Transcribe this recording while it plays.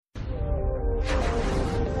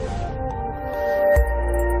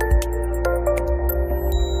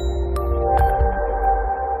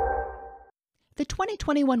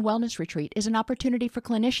2021 Wellness Retreat is an opportunity for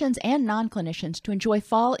clinicians and non-clinicians to enjoy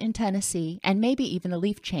fall in Tennessee and maybe even a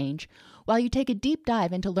leaf change while you take a deep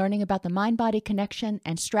dive into learning about the mind-body connection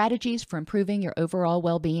and strategies for improving your overall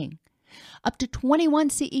well-being. Up to 21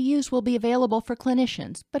 CEUs will be available for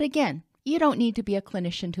clinicians, but again, you don't need to be a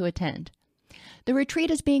clinician to attend. The retreat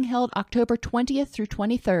is being held October 20th through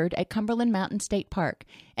 23rd at Cumberland Mountain State Park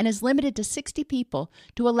and is limited to 60 people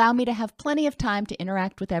to allow me to have plenty of time to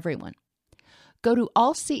interact with everyone. Go to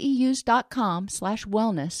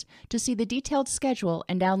allceus.com/wellness to see the detailed schedule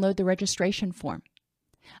and download the registration form.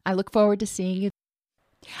 I look forward to seeing you.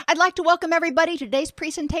 I'd like to welcome everybody to today's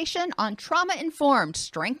presentation on trauma-informed,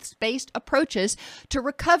 strengths-based approaches to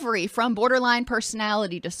recovery from borderline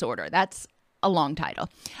personality disorder. That's a long title.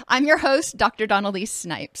 I'm your host, Dr. Dawn-Elise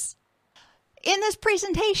Snipes. In this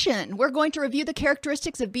presentation, we're going to review the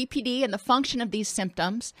characteristics of BPD and the function of these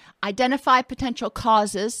symptoms, identify potential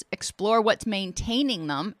causes, explore what's maintaining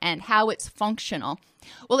them, and how it's functional.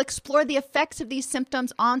 We'll explore the effects of these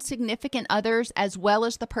symptoms on significant others as well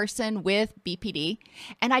as the person with BPD,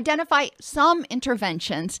 and identify some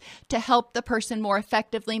interventions to help the person more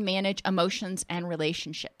effectively manage emotions and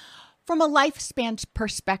relationships. From a lifespan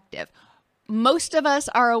perspective, most of us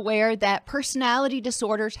are aware that personality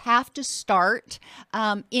disorders have to start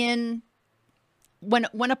when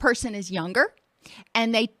a person is younger,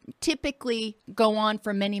 and they typically go on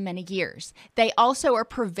for many, many years. They also are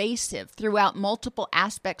pervasive throughout multiple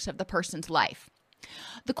aspects of the person's life.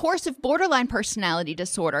 The course of borderline personality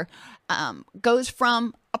disorder goes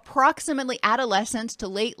from approximately adolescence to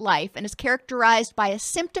late life and is characterized by a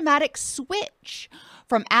symptomatic switch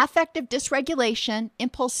from affective dysregulation,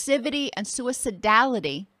 impulsivity, and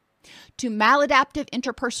suicidality to maladaptive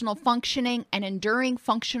interpersonal functioning and enduring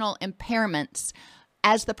functional impairments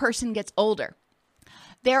as the person gets older.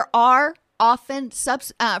 There are often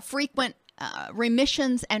frequent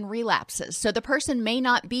remissions and relapses, so the person may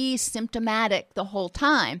not be symptomatic the whole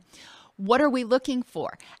time. What are we looking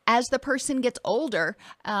for? As the person gets older,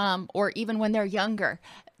 or even when they're younger,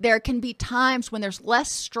 there can be times when there's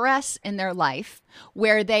less stress in their life,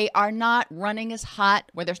 where they are not running as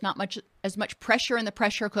hot, where there's not as much pressure in the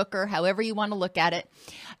pressure cooker, however you want to look at it,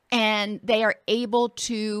 and they are able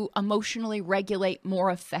to emotionally regulate more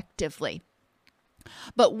effectively.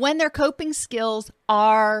 But when their coping skills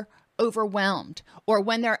are overwhelmed, or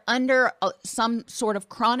when they're under some sort of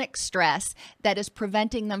chronic stress that is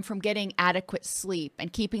preventing them from getting adequate sleep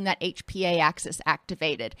and keeping that HPA axis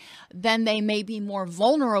activated, then they may be more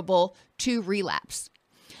vulnerable to relapse.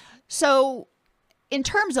 So in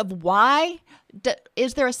terms of why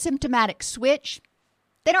is there a symptomatic switch,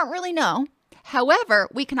 they don't really know. However,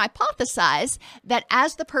 we can hypothesize that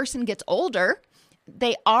as the person gets older,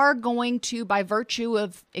 they are going to, by virtue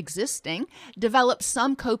of existing, develop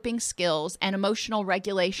some coping skills and emotional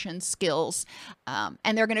regulation skills,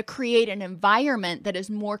 and they're going to create an environment that is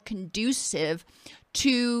more conducive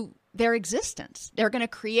to their existence. They're going to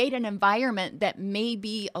create an environment that may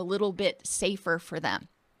be a little bit safer for them.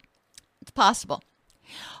 It's possible.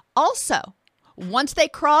 Also, once they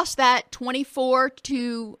cross that 24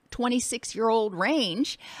 to 26-year-old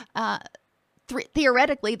range,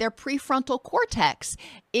 theoretically, their prefrontal cortex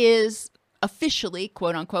is officially,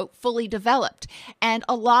 quote unquote, fully developed. And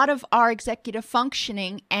a lot of our executive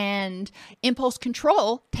functioning and impulse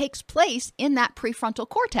control takes place in that prefrontal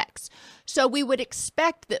cortex. So we would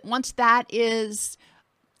expect that once that is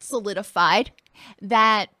solidified,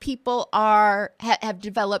 that people have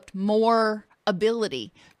developed more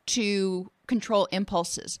ability to control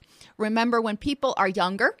impulses. Remember, when people are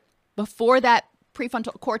younger, before that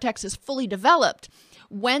prefrontal cortex is fully developed,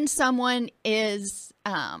 when someone is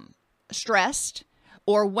stressed,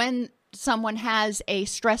 or when someone has a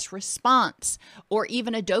stress response or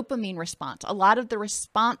even a dopamine response, a lot of the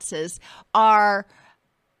responses are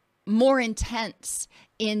more intense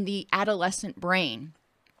in the adolescent brain.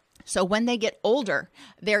 So when they get older,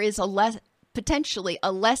 there is potentially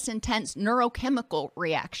a less intense neurochemical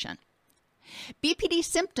reaction. BPD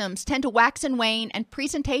symptoms tend to wax and wane, and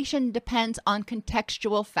presentation depends on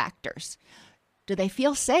contextual factors. Do they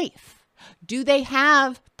feel safe? Do they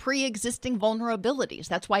have pre-existing vulnerabilities?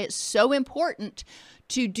 That's why it's so important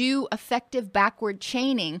to do effective backward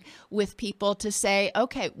chaining with people to say,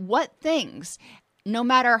 okay, what things, no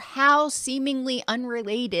matter how seemingly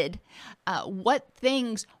unrelated, what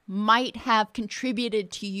things might have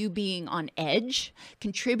contributed to you being on edge,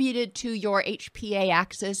 contributed to your HPA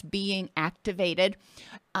axis being activated,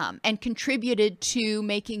 and contributed to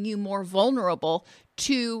making you more vulnerable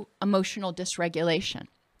to emotional dysregulation.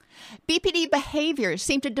 BPD behaviors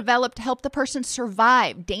seem to develop to help the person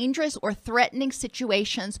survive dangerous or threatening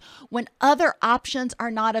situations when other options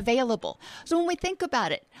are not available. So when we think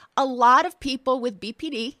about it, a lot of people with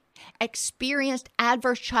BPD experienced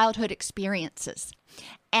adverse childhood experiences,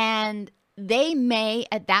 and they may,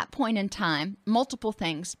 at that point in time, multiple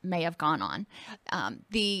things may have gone on.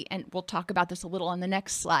 And we'll talk about this a little on the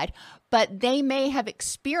next slide, but they may have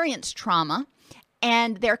experienced trauma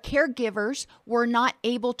and their caregivers were not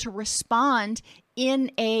able to respond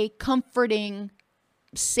in a comforting,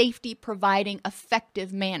 safety-providing,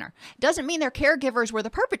 effective manner. Doesn't mean their caregivers were the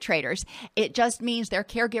perpetrators. It just means their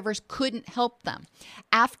caregivers couldn't help them.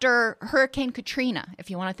 After Hurricane Katrina,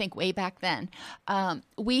 if you want to think way back then,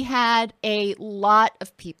 we had a lot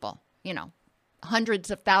of people,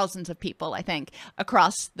 hundreds of thousands of people, I think,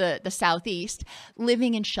 across the Southeast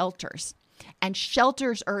living in shelters. And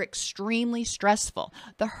shelters are extremely stressful.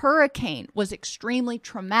 The hurricane was extremely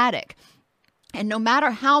traumatic. And no matter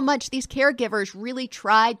how much these caregivers really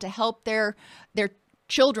tried to help their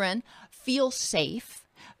children feel safe,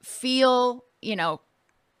 safe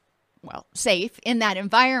in that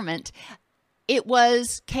environment, it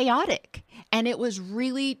was chaotic and it was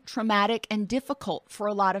really traumatic and difficult for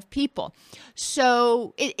a lot of people.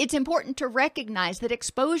 So it's important to recognize that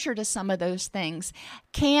exposure to some of those things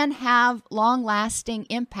can have long-lasting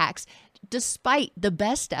impacts despite the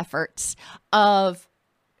best efforts of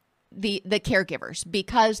the caregivers,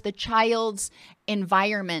 because the child's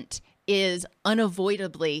environment is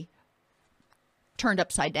unavoidably turned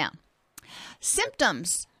upside down.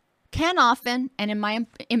 Symptoms can often, and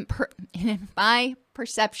in my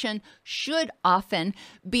perception, should often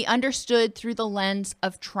be understood through the lens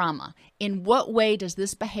of trauma. In what way does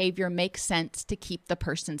this behavior make sense to keep the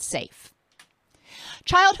person safe?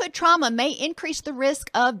 Childhood trauma may increase the risk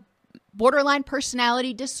of borderline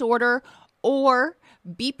personality disorder or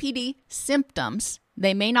BPD symptoms.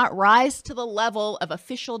 They may not rise to the level of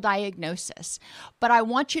official diagnosis, but I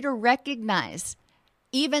want you to recognize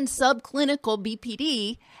even subclinical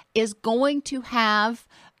BPD is going to have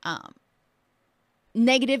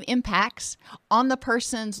negative impacts on the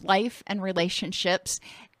person's life and relationships,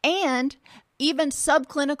 and even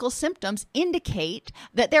subclinical symptoms indicate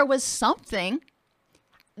that there was something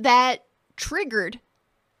that triggered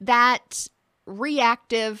that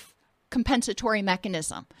reactive compensatory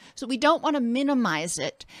mechanism. So we don't want to minimize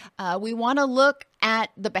it. We want to look at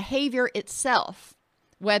the behavior itself,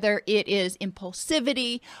 whether it is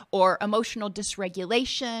impulsivity or emotional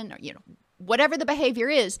dysregulation, or whatever the behavior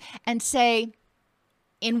is, and say,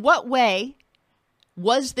 in what way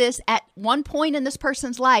was this at one point in this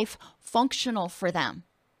person's life functional for them?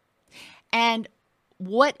 And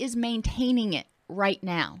what is maintaining it right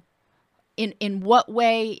now? In what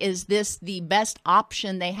way is this the best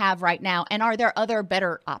option they have right now? And are there other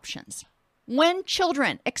better options? When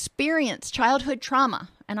children experience childhood trauma,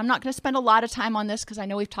 and I'm not going to spend a lot of time on this because I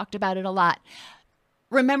know we've talked about it a lot,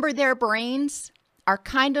 remember their brains are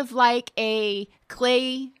kind of like a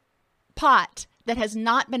clay pot that has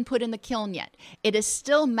not been put in the kiln yet. It is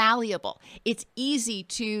still malleable. It's easy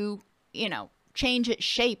to, change its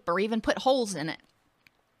shape or even put holes in it.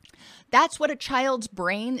 That's what a child's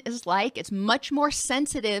brain is like. It's much more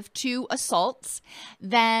sensitive to assaults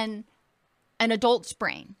than an adult's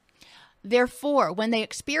brain. Therefore, when they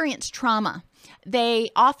experience trauma, they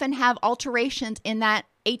often have alterations in that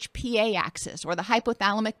HPA axis, or the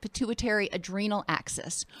hypothalamic pituitary adrenal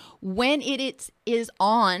axis. When it is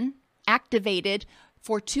activated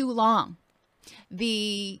for too long,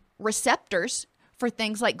 the receptors for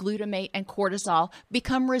things like glutamate and cortisol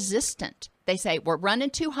become resistant. They say, we're running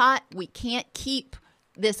too hot. We can't keep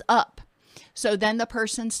this up. So then the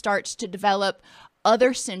person starts to develop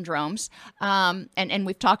other syndromes. And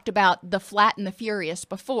we've talked about the flat and the furious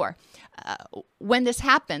before. When this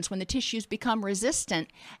happens, when the tissues become resistant,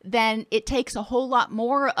 then it takes a whole lot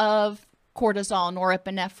more of cortisol,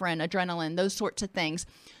 norepinephrine, adrenaline, those sorts of things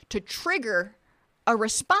to trigger a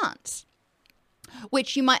response,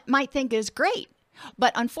 which you might think is great.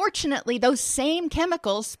 But unfortunately, those same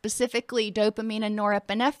chemicals, specifically dopamine and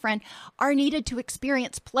norepinephrine, are needed to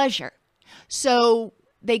experience pleasure. So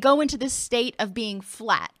they go into this state of being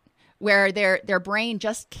flat, where their brain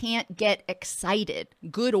just can't get excited,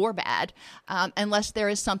 good or bad, unless there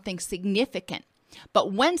is something significant.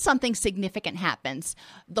 But when something significant happens,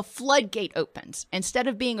 the floodgate opens. Instead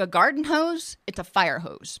of being a garden hose, it's a fire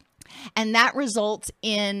hose. And that results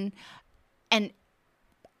in an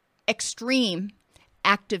extreme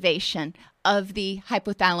activation of the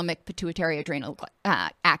hypothalamic pituitary adrenal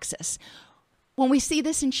axis. When we see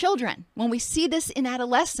this in children, when we see this in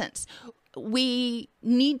adolescents, we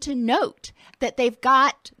need to note that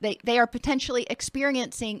they are potentially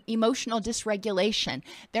experiencing emotional dysregulation.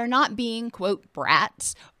 They're not being, quote,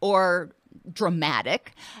 brats or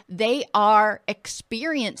dramatic. They are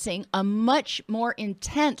experiencing a much more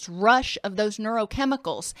intense rush of those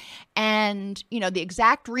neurochemicals. And, the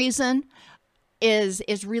exact reason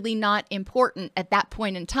is really not important at that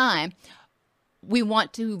point in time. We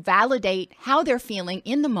want to validate how they're feeling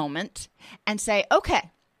in the moment and say, okay,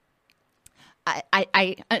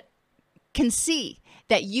 I can see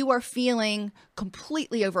that you are feeling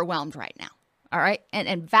completely overwhelmed right now. All right.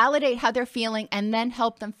 And validate how they're feeling and then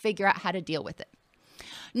help them figure out how to deal with it.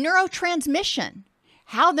 Neurotransmission,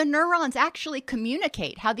 how the neurons actually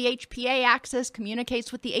communicate, how the HPA axis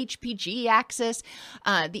communicates with the HPG axis,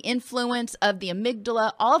 the influence of the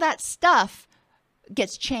amygdala, all that stuff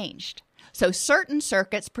gets changed. So certain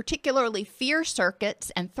circuits, particularly fear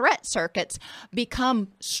circuits and threat circuits, become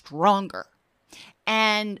stronger.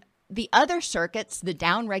 And the other circuits, the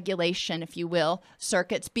downregulation, if you will,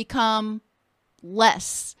 circuits become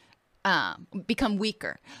weaker.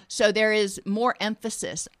 So there is more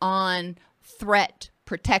emphasis on threat,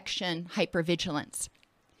 protection, hypervigilance.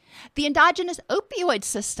 The endogenous opioid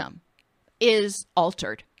system is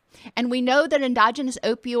altered. And we know that endogenous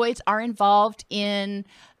opioids are involved in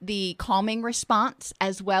the calming response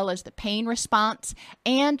as well as the pain response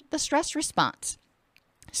and the stress response.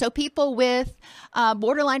 So people with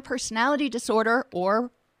borderline personality disorder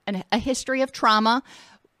or a history of trauma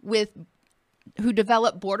who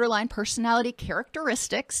develop borderline personality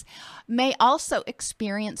characteristics may also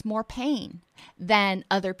experience more pain than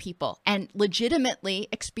other people, and legitimately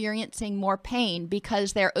experiencing more pain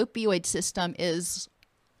because their opioid system is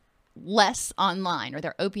less online or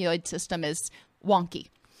their opioid system is wonky.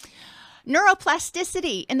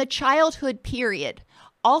 Neuroplasticity in the childhood period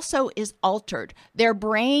also is altered. Their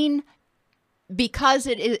brain, because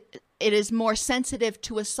it is more sensitive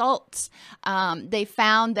to assaults, they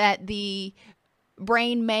found that the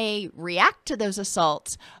brain may react to those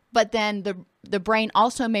assaults, but then the brain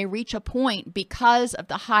also may reach a point because of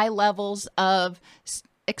the high levels of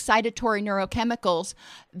excitatory neurochemicals.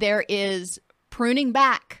 There is pruning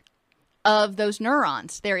back of those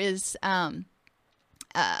neurons. There is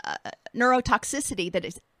neurotoxicity that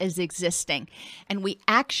is existing. And we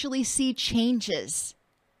actually see changes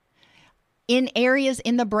in areas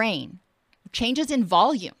in the brain, changes in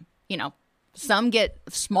volume, some get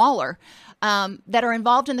smaller, that are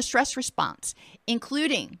involved in the stress response,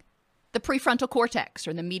 including the prefrontal cortex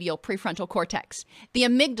or the medial prefrontal cortex, the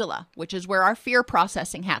amygdala, which is where our fear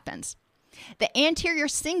processing happens, the anterior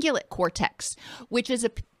cingulate cortex, which is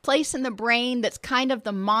a place in the brain that's kind of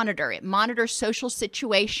the monitor. It monitors social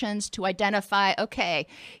situations to identify, okay,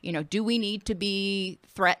 do we need to be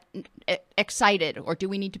excited or do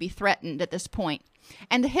we need to be threatened at this point?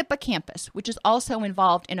 And the hippocampus, which is also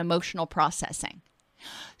involved in emotional processing.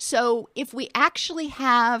 So if we actually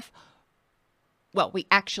have, we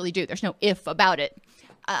actually do, there's no if about it,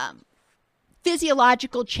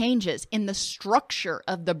 physiological changes in the structure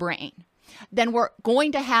of the brain, then we're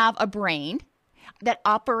going to have a brain that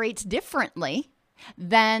operates differently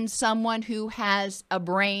than someone who has a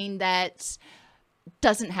brain that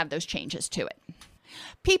doesn't have those changes to it.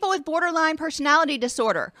 People with borderline personality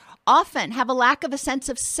disorder often have a lack of a sense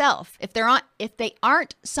of self. If they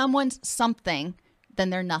aren't someone's something, then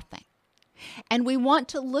they're nothing. And we want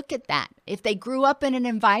to look at that. If they grew up in an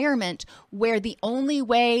environment where the only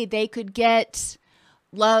way they could get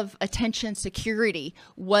love, attention, security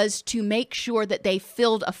was to make sure that they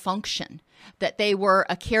filled a function, that they were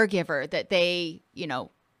a caregiver, that they,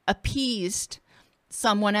 appeased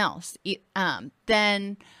someone else,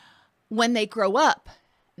 then when they grow up,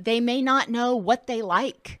 they may not know what they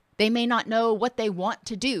like. They may not know what they want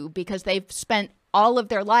to do because they've spent all of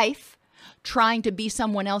their life trying to be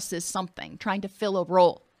someone else's something, trying to fill a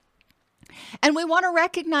role. And we want to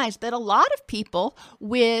recognize that a lot of people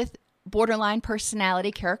with borderline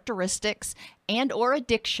personality characteristics and or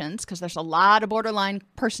addictions, because there's a lot of borderline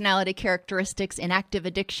personality characteristics in active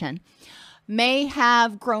addiction, may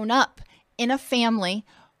have grown up in a family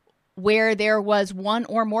where there was one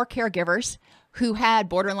or more caregivers who had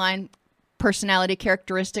borderline personality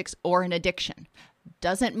characteristics or an addiction.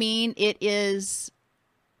 Doesn't mean it is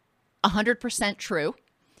 100% true,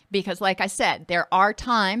 because like I said, there are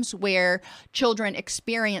times where children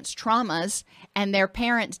experience traumas and their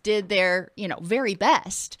parents did their, very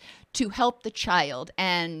best to help the child,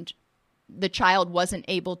 and the child wasn't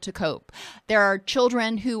able to cope. There are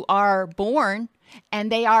children who are born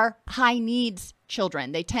and they are high needs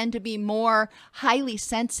children. They tend to be more highly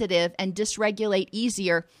sensitive and dysregulate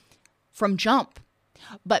easier from jump.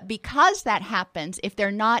 But because that happens, if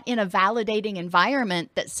they're not in a validating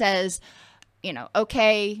environment that says,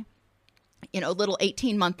 okay, little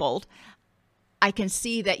 18-month-old, I can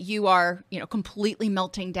see that you are, completely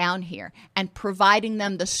melting down here, and providing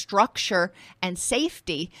them the structure and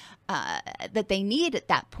safety that they need at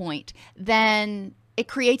that point, then it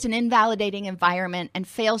creates an invalidating environment and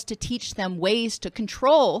fails to teach them ways to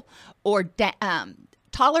control or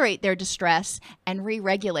tolerate their distress and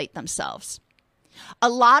re-regulate themselves. A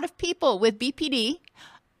lot of people with BPD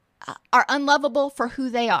are unlovable for who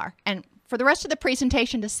they are. And for the rest of the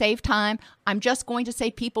presentation, to save time, I'm just going to say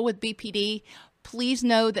people with BPD. Please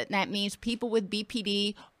know that that means people with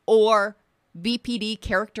BPD or BPD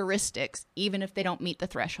characteristics, even if they don't meet the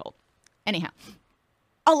threshold. Anyhow,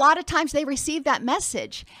 a lot of times they receive that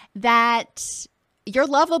message that you're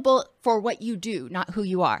lovable for what you do, not who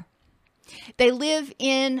you are. They live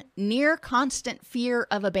in near constant fear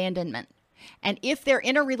of abandonment. And if they're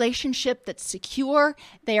in a relationship that's secure,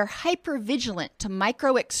 they are hypervigilant to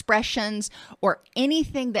micro expressions or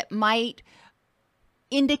anything that might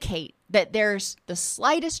indicate that there's the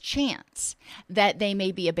slightest chance that they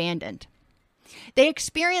may be abandoned. They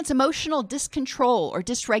experience emotional discontrol or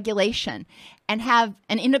dysregulation and have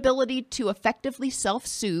an inability to effectively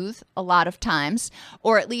self-soothe a lot of times,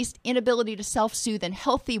 or at least inability to self-soothe in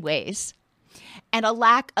healthy ways, and a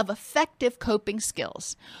lack of effective coping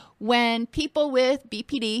skills. When people with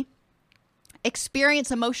BPD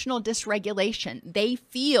experience emotional dysregulation, they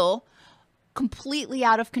feel completely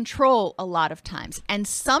out of control a lot of times. And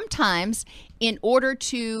sometimes, in order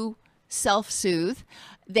to self-soothe,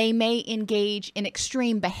 they may engage in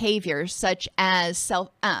extreme behaviors such as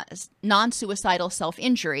non-suicidal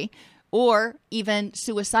self-injury or even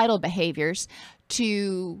suicidal behaviors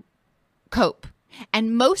to cope.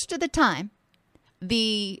 And most of the time,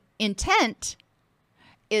 the intent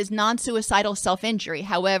is non-suicidal self-injury.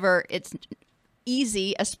 However, it's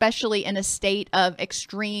easy, especially in a state of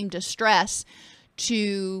extreme distress,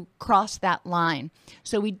 to cross that line.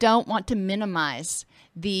 So we don't want to minimize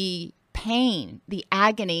the pain, the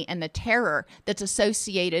agony, and the terror that's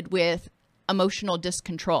associated with emotional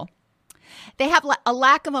discontrol. They have a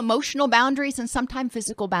lack of emotional boundaries and sometimes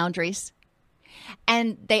physical boundaries.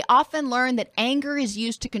 And they often learn that anger is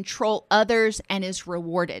used to control others and is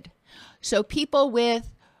rewarded. So people with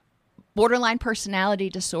borderline personality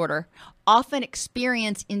disorder often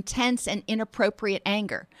experience intense and inappropriate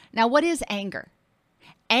anger. Now, what is anger?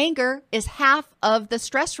 Anger is half of the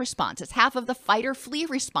stress response. It's half of the fight or flee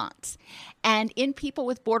response. And in people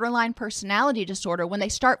with borderline personality disorder, when they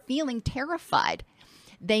start feeling terrified,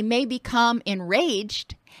 they may become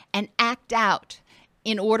enraged and act out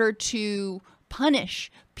in order to punish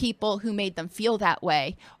people who made them feel that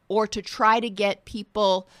way, or to try to get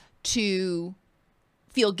people to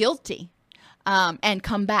feel guilty and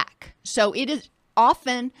come back. So it is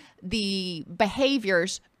often the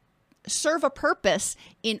behaviors serve a purpose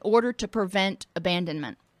in order to prevent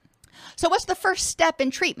abandonment. So what's the first step in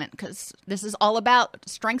treatment? Because this is all about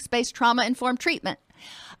strengths-based trauma-informed treatment.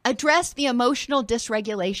 Address the emotional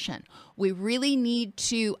dysregulation. We really need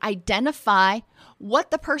to identify what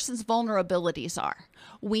the person's vulnerabilities are.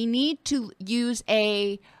 We need to use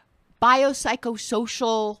a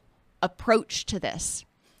biopsychosocial approach to this.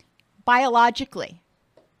 Biologically,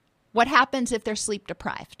 what happens if they're sleep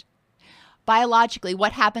deprived? Biologically,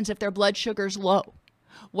 what happens if their blood sugar's low?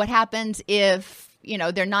 What happens if,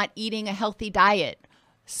 they're not eating a healthy diet?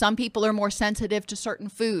 Some people are more sensitive to certain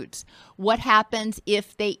foods. What happens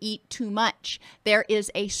if they eat too much? There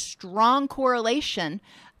is a strong correlation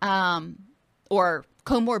or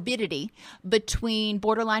comorbidity between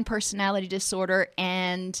borderline personality disorder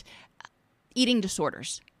and eating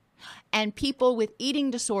disorders. And people with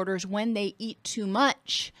eating disorders, when they eat too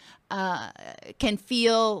much, can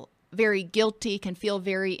feel very guilty, can feel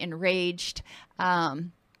very enraged,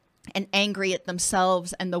 and angry at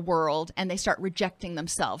themselves and the world, and they start rejecting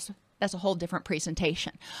themselves. That's a whole different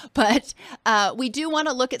presentation. But we do want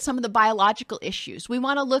to look at some of the biological issues. We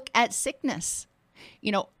want to look at sickness.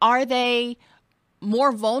 Are they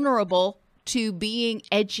more vulnerable to being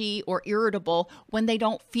edgy or irritable when they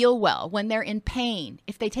don't feel well, when they're in pain,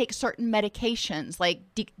 if they take certain medications like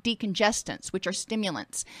decongestants, which are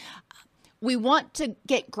stimulants? We want to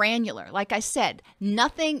get granular. Like I said,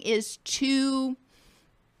 nothing is too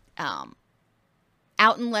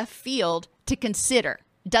out in left field to consider.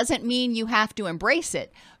 Doesn't mean you have to embrace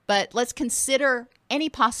it, but let's consider any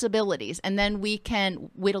possibilities and then we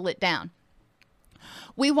can whittle it down.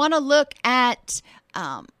 We want to look at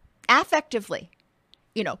affectively,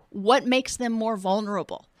 what makes them more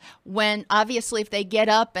vulnerable? When obviously if they get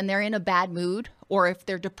up and they're in a bad mood, or if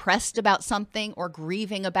they're depressed about something or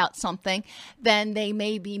grieving about something, then they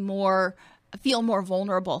may be feel more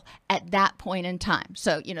vulnerable at that point in time.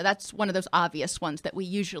 So, that's one of those obvious ones that we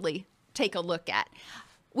usually take a look at.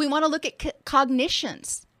 We want to look at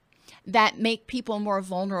cognitions that make people more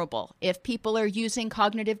vulnerable. If people are using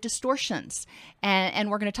cognitive distortions, and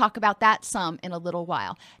we're going to talk about that some in a little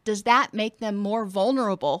while, does that make them more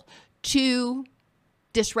vulnerable to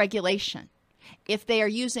dysregulation? If they are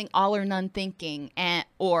using all or none thinking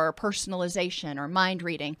or personalization or mind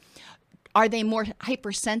reading, are they more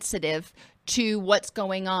hypersensitive to what's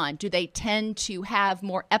going on? Do they tend to have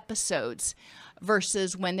more episodes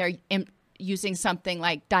versus when they're using something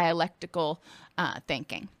like dialectical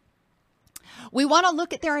thinking? We want to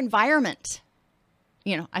look at their environment.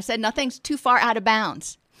 I said nothing's too far out of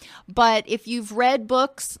bounds. But if you've read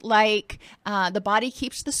books like The Body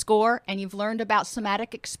Keeps the Score and you've learned about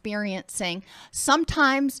somatic experiencing,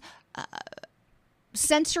 sometimes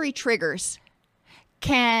sensory triggers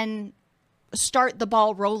can start the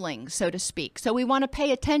ball rolling, so to speak. So we want to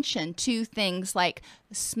pay attention to things like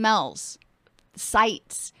smells,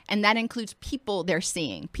 sights, and that includes people they're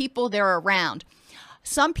seeing, people they're around.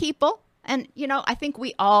 Some people, and I think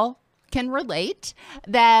we all can relate,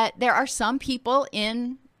 that there are some people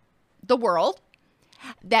in the world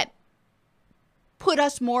that put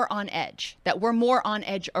us more on edge, that we're more on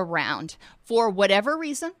edge around for whatever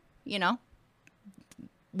reason.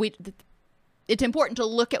 It's important to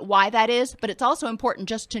look at why that is, but it's also important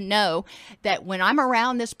just to know that when I'm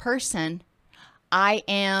around this person, I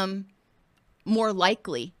am more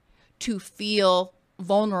likely to feel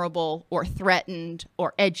vulnerable or threatened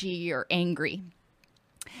or edgy or angry.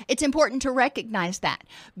 It's important to recognize that,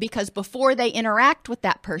 because before they interact with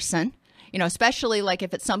that person, especially like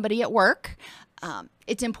if it's somebody at work,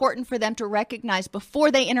 it's important for them to recognize before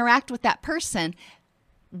they interact with that person,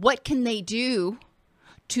 what can they do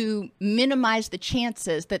to minimize the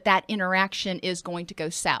chances that that interaction is going to go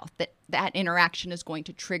south, that interaction is going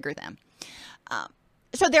to trigger them.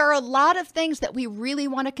 So there are a lot of things that we really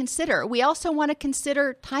want to consider. We also want to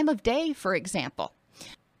consider time of day, for example.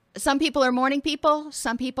 Some people are morning people,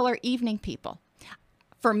 some people are evening people.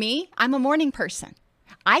 For me, I'm a morning person.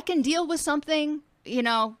 I can deal with something,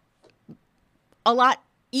 a lot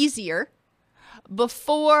easier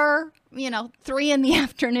before, 3 in the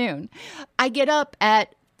afternoon. I get up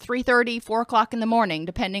at 3:30, 4 o'clock in the morning,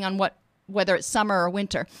 depending on whether it's summer or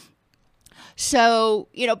winter. So,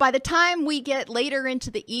 by the time we get later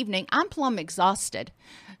into the evening, I'm plumb exhausted.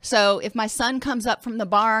 So if my son comes up from the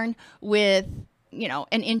barn with,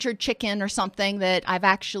 an injured chicken or something that I've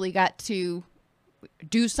actually got to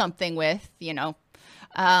do something with, it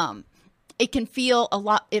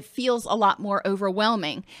feels a lot more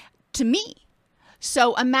overwhelming to me.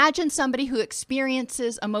 So imagine somebody who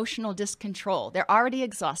experiences emotional discontrol. They're already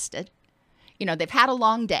exhausted. They've had a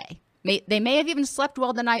long day. They may have even slept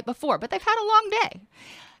well the night before, but they've had a long day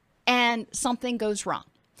and something goes wrong.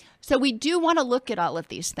 So we do want to look at all of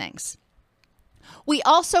these things. We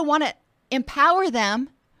also want to empower them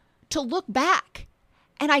to look back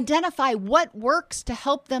and identify what works to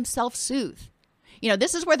help them self-soothe.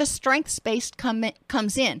 This is where the strengths-based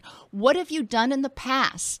comes in. What have you done in the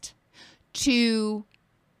past to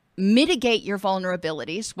mitigate your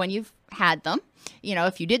vulnerabilities when you've had them?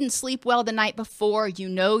 If you didn't sleep well the night before,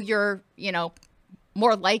 you're,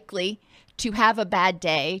 more likely to have a bad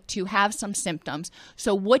day, to have some symptoms.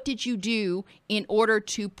 So what did you do in order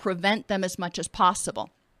to prevent them as much as possible?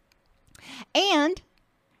 And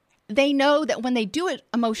they know that when they do it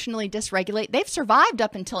emotionally dysregulate, they've survived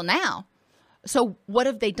up until now. So what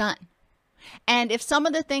have they done? And if some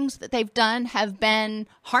of the things that they've done have been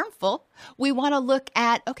harmful, we want to look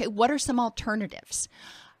at, okay, what are some alternatives?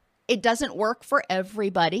 It doesn't work for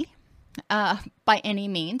everybody by any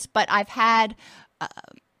means, but I've had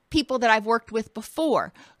people that I've worked with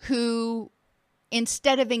before who,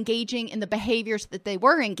 instead of engaging in the behaviors that they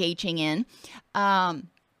were engaging in,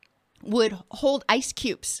 would hold ice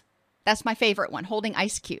cubes. That's my favorite one, holding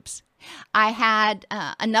ice cubes. I had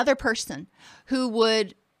another person who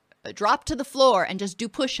would drop to the floor and just do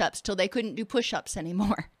push-ups till they couldn't do push-ups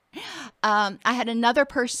anymore. I had another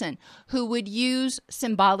person who would use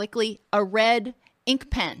symbolically a red ink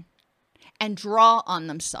pen and draw on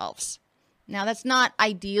themselves. Now, that's not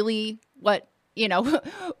ideally what,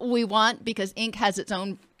 we want, because ink has its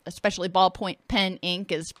own, especially ballpoint pen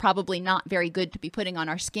ink is probably not very good to be putting on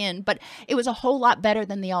our skin, but it was a whole lot better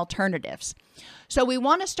than the alternatives. So we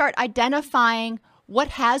want to start identifying what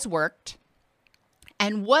has worked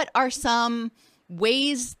and what are some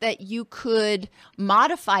ways that you could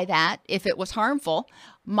modify that if it was harmful,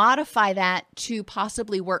 modify that to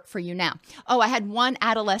possibly work for you now. Oh, I had one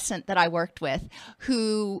adolescent that I worked with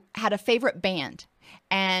who had a favorite band,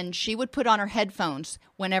 and she would put on her headphones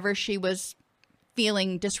whenever she was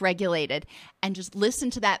feeling dysregulated and just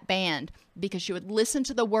listen to that band, because she would listen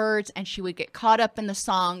to the words and she would get caught up in the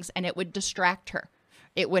songs and it would distract her.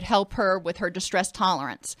 It would help her with her distress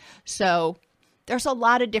tolerance. So there's a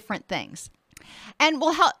lot of different things. And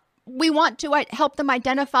we want to help them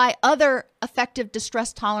identify other effective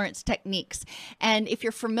distress tolerance techniques. And if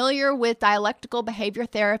you're familiar with dialectical behavior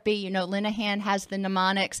therapy, Linehan has the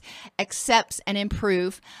mnemonics, accepts and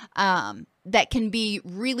improve, that can be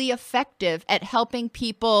really effective at helping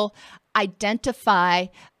people identify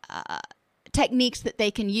techniques that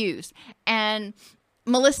they can use. And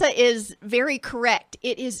Melissa is very correct.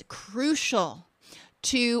 It is crucial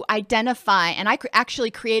to identify, and I actually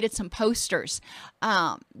created some posters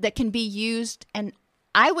that can be used, and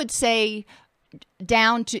I would say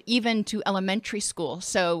down to even to elementary school.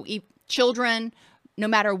 So children, no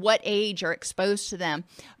matter what age, are exposed to them,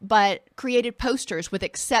 but created posters with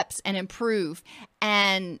accepts and improve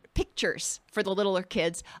and pictures for the littler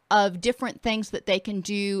kids of different things that they can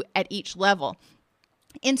do at each level.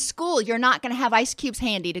 In school, you're not going to have ice cubes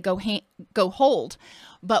handy to go hold,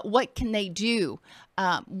 but what can they do?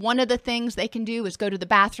 One of the things they can do is go to the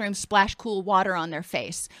bathroom, splash cool water on their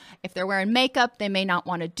face. If they're wearing makeup, they may not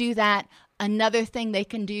want to do that. Another thing they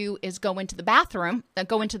can do is go into the bathroom,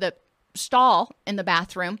 go into the stall in the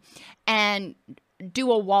bathroom and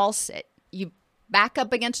do a wall sit. You back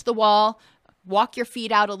up against the wall, walk your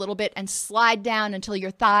feet out a little bit, and slide down until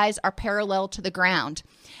your thighs are parallel to the ground.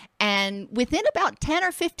 And within about 10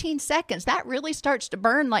 or 15 seconds, that really starts to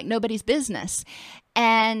burn like nobody's business.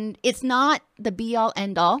 And it's not the be-all,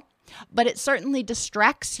 end-all, but it certainly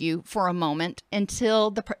distracts you for a moment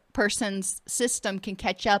until the person's system can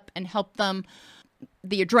catch up and help them,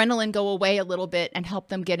 the adrenaline go away a little bit and help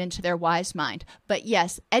them get into their wise mind. But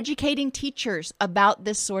yes, educating teachers about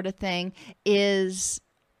this sort of thing is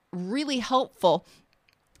really helpful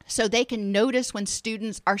so they can notice when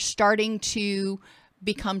students are starting to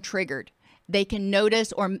become triggered. They can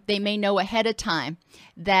notice, or they may know ahead of time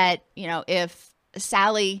that, if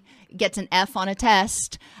Sally gets an F on a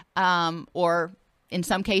test, or in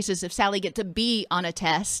some cases, if Sally gets a B on a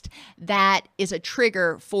test, that is a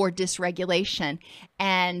trigger for dysregulation,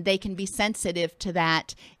 and they can be sensitive to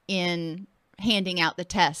that in handing out the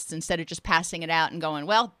tests instead of just passing it out and going,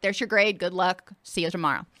 well, there's your grade, good luck, see you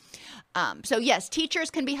tomorrow. So yes, teachers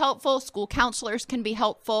can be helpful, school counselors can be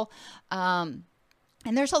helpful,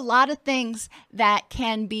 and there's a lot of things that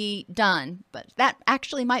can be done, but that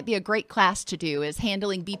actually might be a great class to do, is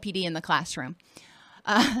handling BPD in the classroom.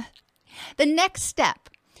 The next step,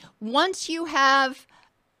 once you have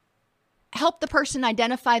helped the person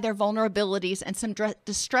identify their vulnerabilities and some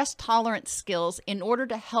distress tolerance skills in order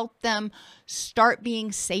to help them start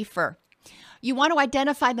being safer, you want to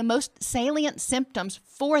identify the most salient symptoms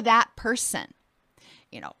for that person.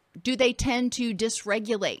 Do they tend to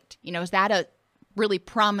dysregulate? Is that a really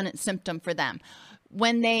prominent symptom for them?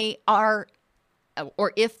 When they are,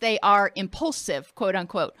 or if they are impulsive, quote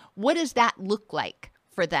unquote, what does that look like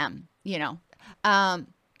for them? We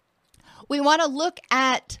want to look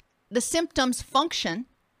at the symptoms function.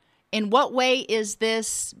 In what way is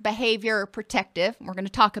this behavior protective? We're going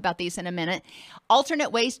to talk about these in a minute.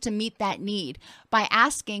 Alternate ways to meet that need by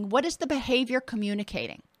asking, what is the behavior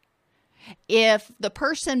communicating? If the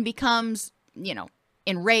person becomes,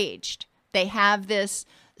 enraged, they have this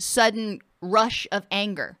sudden rush of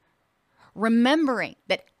anger, remembering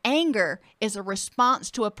that anger is a response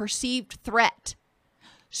to a perceived threat.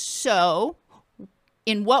 So,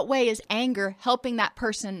 in what way is anger helping that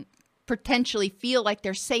person potentially feel like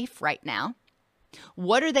they're safe right now?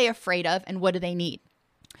 What are they afraid of, and what do they need?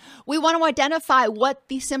 We want to identify what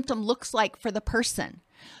the symptom looks like for the person.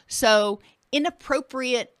 So,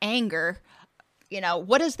 inappropriate anger,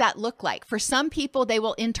 what does that look like? For some people, they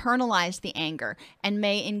will internalize the anger and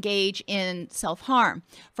may engage in self-harm.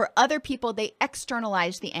 For other people, they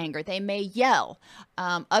externalize the anger. They may yell.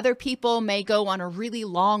 Other people may go on a really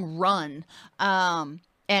long run,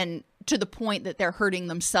 and to the point that they're hurting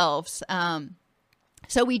themselves.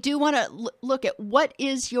 So we do want to look at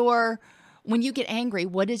when you get angry,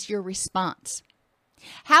 what is your response?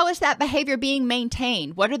 How is that behavior being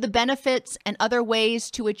maintained? What are the benefits and other ways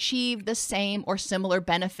to achieve the same or similar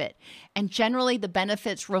benefit? And generally, the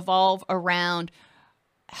benefits revolve around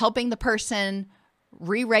helping the person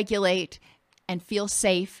re-regulate and feel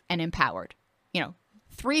safe and empowered.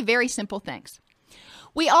 3 very simple things.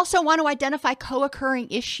 We also want to identify co-occurring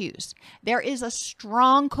issues. There is a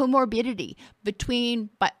strong comorbidity between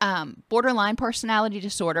borderline personality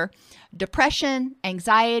disorder, depression,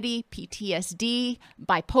 anxiety, PTSD,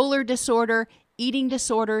 bipolar disorder, eating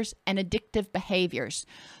disorders, and addictive behaviors.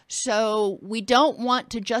 So we don't want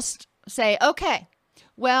to just say, okay,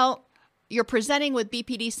 well, you're presenting with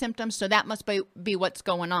BPD symptoms, so that must be what's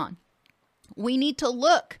going on. We need to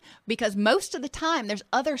look, because most of the time there's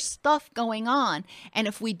other stuff going on. And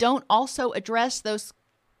if we don't also address those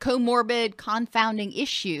comorbid confounding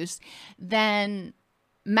issues, then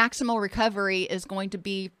maximal recovery is going to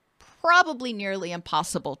be probably nearly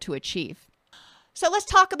impossible to achieve. So let's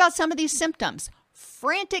talk about some of these symptoms.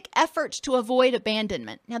 Frantic efforts to avoid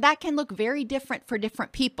abandonment. Now that can look very different for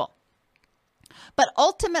different people. But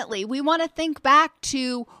ultimately, we want to think back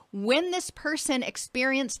to when this person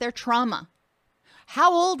experienced their trauma.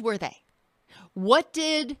 How old were they? What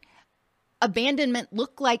did abandonment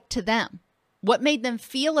look like to them? What made them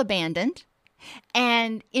feel abandoned?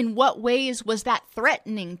 And in what ways was that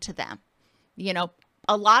threatening to them? You know,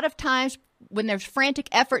 a lot of times when there's frantic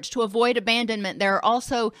efforts to avoid abandonment, there are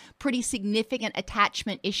also pretty significant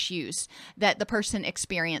attachment issues that the person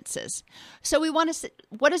experiences. So we want to see,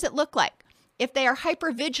 what does it look like? If they are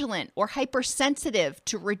hypervigilant or hypersensitive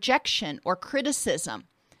to rejection or criticism,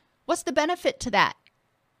 what's the benefit to that?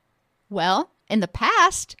 Well, in the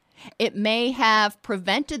past, it may have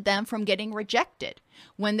prevented them from getting rejected.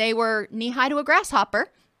 When they were knee-high to a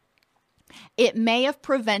grasshopper, it may have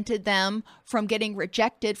prevented them from getting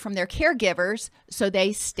rejected from their caregivers, so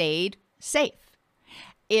they stayed safe.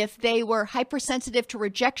 If they were hypersensitive to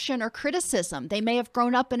rejection or criticism, they may have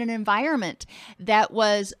grown up in an environment that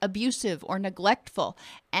was abusive or neglectful.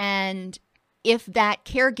 And if that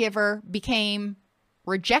caregiver became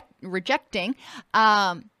rejecting,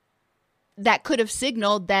 that could have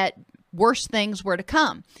signaled that worse things were to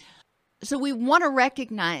come. So we want to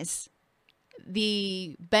recognize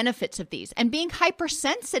the benefits of these. And being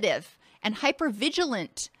hypersensitive and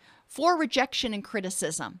hypervigilant for rejection and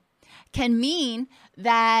criticism can mean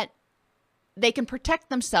that they can protect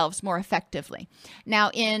themselves more effectively.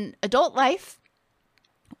 Now, in adult life,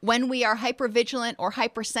 when we are hypervigilant or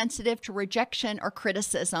hypersensitive to rejection or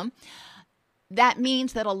criticism, that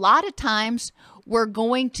means that a lot of times we're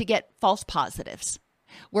going to get false positives.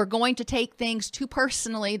 We're going to take things too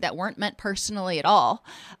personally that weren't meant personally at all.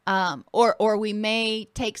 Or we may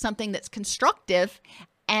take something that's constructive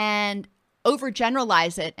and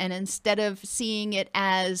overgeneralize it. And instead of seeing it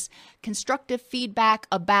as constructive feedback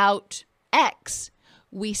about X,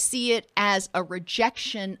 we see it as a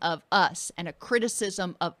rejection of us and a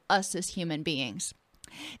criticism of us as human beings.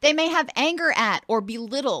 They may have anger at or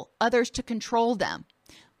belittle others to control them.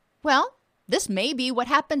 Well, this may be what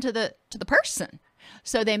happened to the person.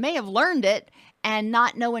 So they may have learned it and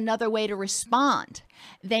not know another way to respond.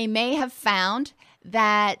 They may have found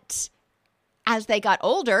that as they got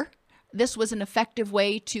older, this was an effective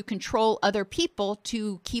way to control other people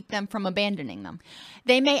to keep them from abandoning them.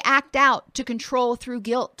 They may act out to control through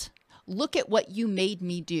guilt. Look at what you made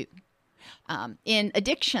me do. In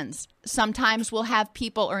addictions, sometimes we'll have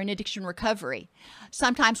people, or in addiction recovery,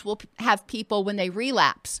 sometimes we'll have people when they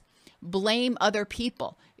relapse, blame other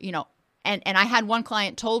people, and I had one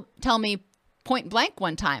client tell me point blank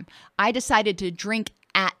one time, I decided to drink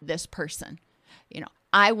at this person.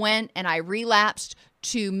 I went and I relapsed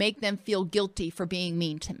to make them feel guilty for being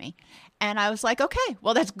mean to me. And I was like, okay,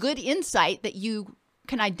 well, that's good insight that you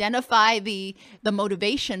can identify the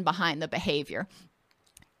motivation behind the behavior.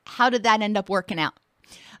 How did that end up working out?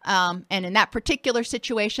 And in that particular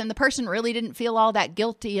situation, the person really didn't feel all that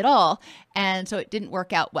guilty at all. And so it didn't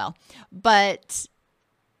work out well. But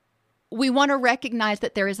we want to recognize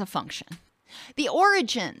that there is a function. The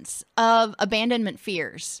origins of abandonment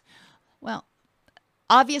fears. Well,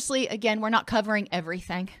 obviously, again, we're not covering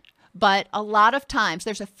everything, but a lot of times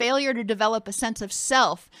there's a failure to develop a sense of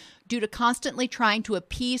self due to constantly trying to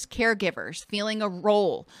appease caregivers, feeling a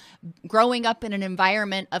role, growing up in an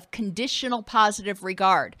environment of conditional positive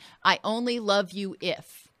regard. I only love you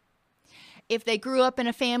if. If they grew up in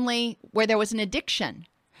a family where there was an addiction,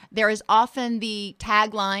 there is often the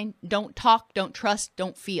tagline, don't talk, don't trust,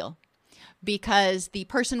 don't feel, because the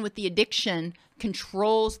person with the addiction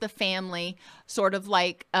controls the family, sort of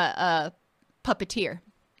like a puppeteer.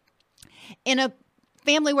 In a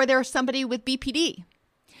family where there's somebody with BPD,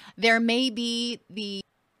 there may be the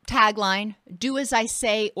tagline, do as I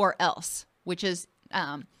say or else, which is,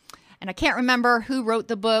 and I can't remember who wrote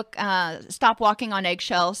the book, Stop Walking on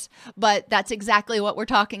Eggshells, but that's exactly what we're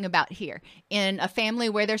talking about here. In a family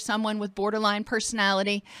where there's someone with borderline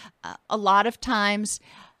personality, a lot of times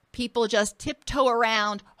people just tiptoe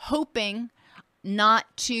around hoping not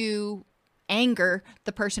to anger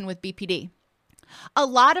the person with BPD. A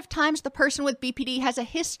lot of times the person with BPD has a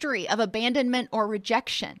history of abandonment or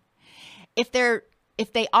rejection. If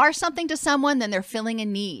they are something to someone, then they're filling a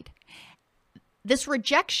need. This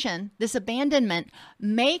rejection, this abandonment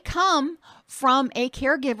may come from a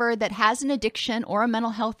caregiver that has an addiction or a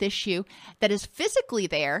mental health issue that is physically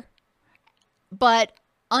there, but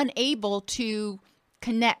unable to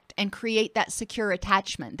connect and create that secure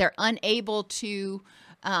attachment. They're unable to,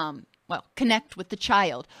 connect with the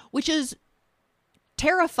child, which is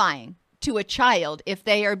terrifying to a child if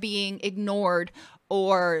they are being ignored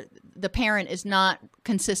or the parent is not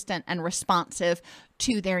consistent and responsive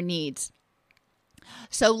to their needs.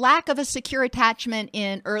 So lack of a secure attachment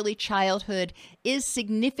in early childhood is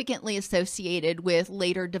significantly associated with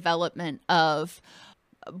later development of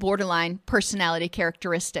borderline personality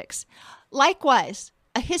characteristics. Likewise,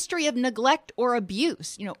 a history of neglect or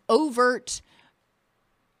abuse, overt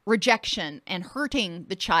rejection and hurting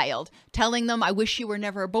the child, telling them, I wish you were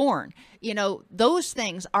never born. Those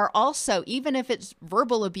things are also, even if it's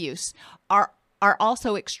verbal abuse, are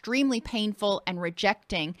also extremely painful and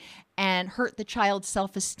rejecting and hurt the child's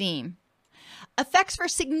self-esteem. Effects for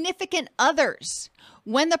significant others.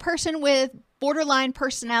 When the person with borderline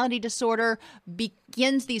personality disorder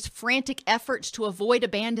begins these frantic efforts to avoid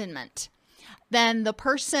abandonment, then the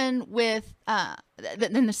person with,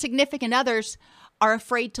 then the significant others are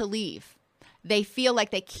afraid to leave. They feel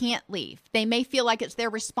like they can't leave. They may feel like it's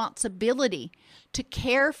their responsibility to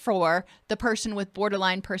care for the person with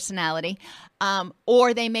borderline personality,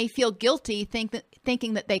 or they may feel guilty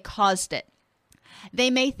thinking that they caused it.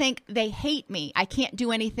 They may think they hate me. I can't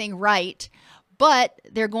do anything right, but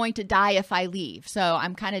they're going to die if I leave. So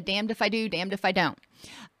I'm kind of damned if I do, damned if I don't.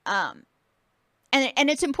 And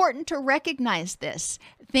it's important to recognize this,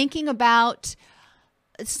 thinking about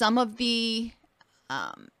some of the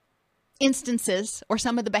instances or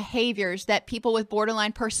some of the behaviors that people with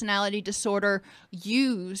borderline personality disorder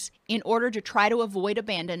use in order to try to avoid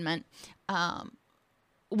abandonment.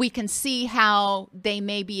 We can see how they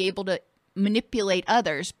may be able to manipulate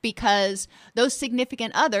others because those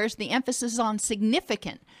significant others, the emphasis is on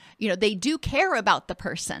significant. They do care about the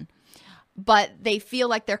person, but they feel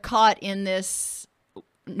like they're caught in this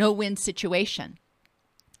no-win situation.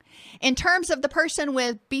 In terms of the person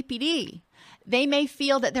with BPD, they may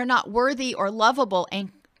feel that they're not worthy or lovable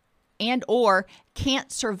and or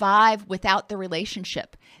can't survive without the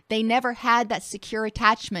relationship. They never had that secure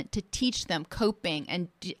attachment to teach them coping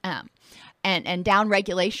and down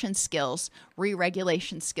regulation skills,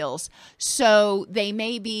 re-regulation skills. So they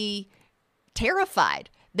may be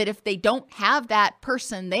terrified that if they don't have that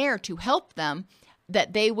person there to help them,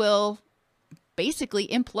 that they will basically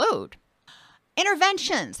implode.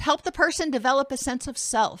 Interventions help the person develop a sense of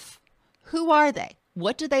self. Who are they?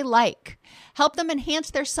 What do they like? Help them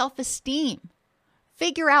enhance their self-esteem.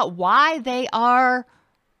 Figure out why they are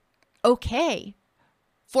okay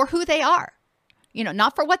for who they are.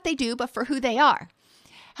 Not for what they do, but for who they are.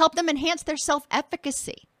 Help them enhance their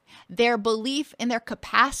self-efficacy, their belief in their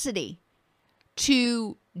capacity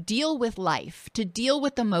to deal with life, to deal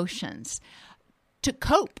with emotions, to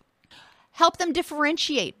cope. Help them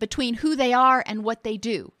differentiate between who they are and what they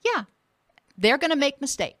do. Yeah, they're going to make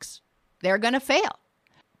mistakes. They're going to fail.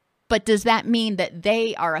 But does that mean that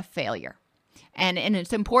they are a failure? And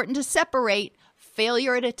it's important to separate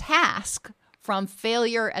failure at a task from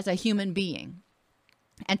failure as a human being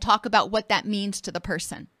and talk about what that means to the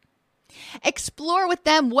person. Explore with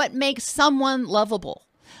them what makes someone lovable.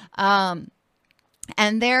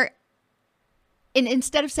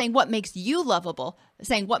 Instead of saying what makes you lovable,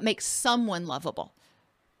 saying what makes someone lovable.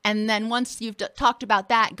 And then once you've talked about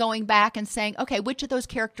that, going back and saying, okay, which of those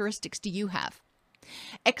characteristics do you have?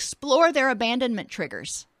 Explore their abandonment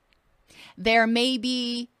triggers. There may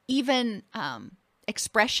be even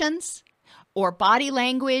expressions or body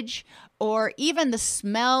language or even the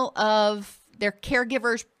smell of their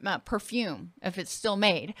caregiver's perfume, if it's still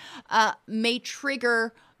made, may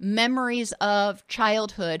trigger memories of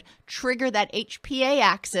childhood, trigger that HPA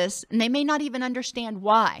axis, and they may not even understand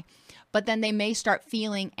why. But then they may start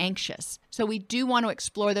feeling anxious. So we do want to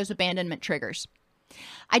explore those abandonment triggers.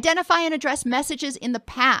 Identify and address messages in the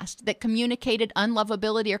past that communicated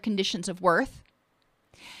unlovability or conditions of worth.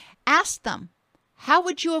 Ask them, how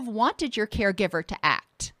would you have wanted your caregiver to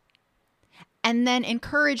act? And then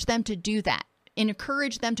encourage them to do that.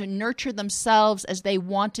 Encourage them to nurture themselves as they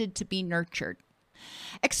wanted to be nurtured.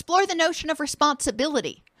 Explore the notion of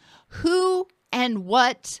responsibility. Who and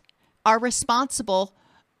what are responsible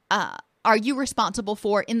are you responsible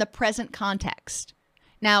for in the present context?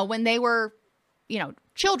 Now, when they were,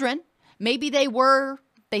 children, maybe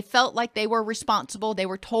they felt like they were responsible. They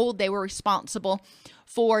were told they were responsible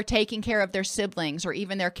for taking care of their siblings or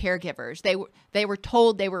even their caregivers. They were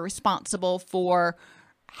told they were responsible for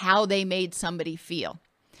how they made somebody feel.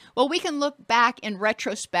 Well, we can look back in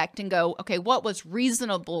retrospect and go, okay, what was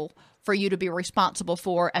reasonable for you to be responsible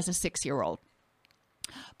for as a 6-year-old?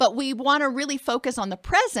 But we want to really focus on the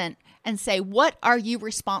present and say, what are you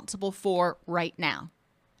responsible for right now?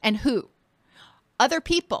 And who? Other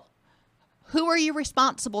people. Who are you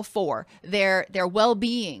responsible for? Their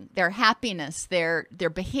well-being, their happiness, their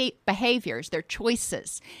behaviors, their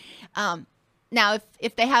choices. Now,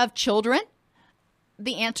 if they have children,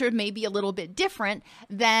 the answer may be a little bit different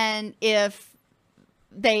than if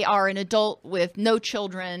they are an adult with no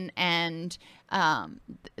children and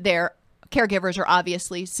their caregivers are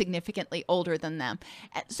obviously significantly older than them.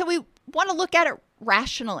 So we want to look at it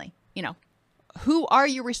rationally. Who are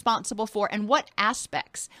you responsible for and what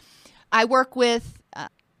aspects? I work with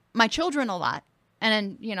my children a lot,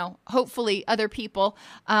 and hopefully other people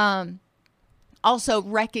also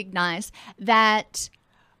recognize that,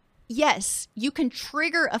 yes, you can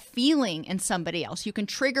trigger a feeling in somebody else. You can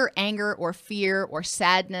trigger anger or fear or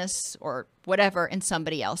sadness or whatever in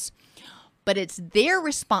somebody else, but it's their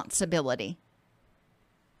responsibility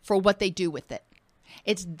for what they do with it.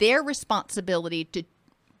 It's their responsibility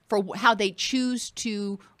for how they choose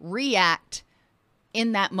to react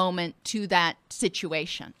in that moment to that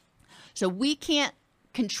situation. So we can't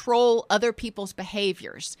control other people's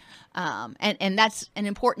behaviors. And that's an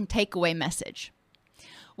important takeaway message,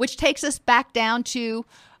 which takes us back down to,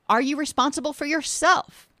 are you responsible for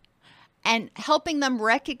yourself? And helping them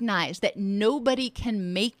recognize that nobody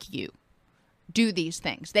can make you do these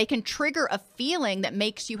things. They can trigger a feeling that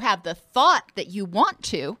makes you have the thought that you want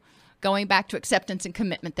to, going back to acceptance and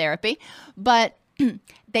commitment therapy, but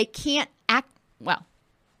they can't act, well,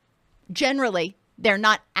 generally, they're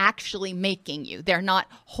not actually making you. They're not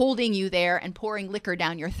holding you there and pouring liquor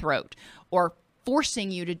down your throat or forcing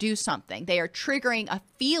you to do something. They are triggering a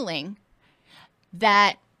feeling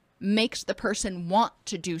that makes the person want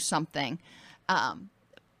to do something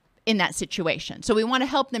in that situation. So we want to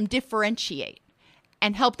help them differentiate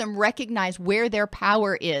and help them recognize where their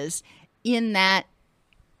power is in that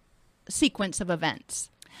sequence of events.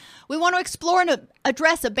 We want to explore and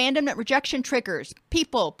address abandonment rejection triggers,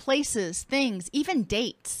 people, places, things, even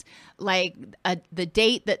dates, like the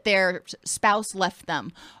date that their spouse left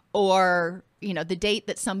them or, the date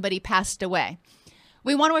that somebody passed away.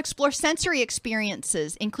 We want to explore sensory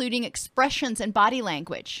experiences, including expressions and body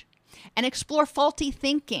language, and explore faulty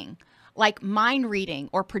thinking, like mind reading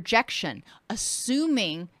or projection,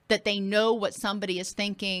 assuming that they know what somebody is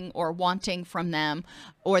thinking or wanting from them,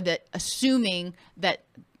 or that assuming that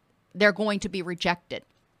they're going to be rejected.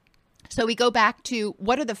 So we go back to,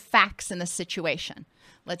 what are the facts in the situation?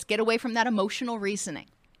 Let's get away from that emotional reasoning.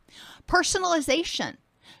 Personalization.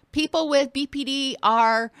 People with BPD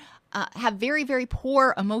have very, very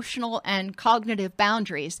poor emotional and cognitive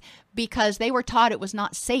boundaries because they were taught it was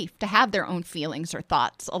not safe to have their own feelings or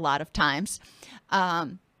thoughts a lot of times.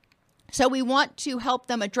 So we want to help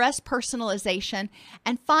them address personalization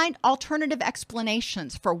and find alternative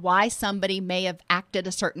explanations for why somebody may have acted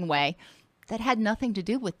a certain way that had nothing to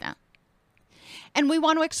do with them. And we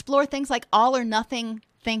want to explore things like all or nothing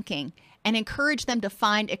thinking and encourage them to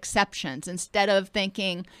find exceptions instead of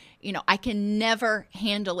thinking, I can never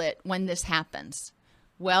handle it when this happens.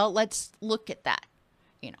 Well, let's look at that.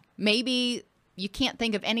 Maybe you can't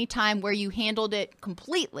think of any time where you handled it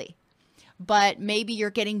completely, but maybe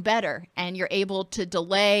you're getting better and you're able to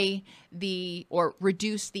delay or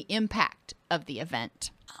reduce the impact of the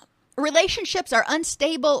event. Relationships are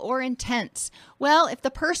unstable or intense. Well, if the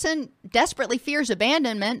person desperately fears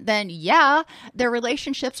abandonment, then their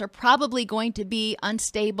relationships are probably going to be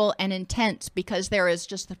unstable and intense because there is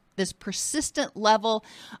just this persistent level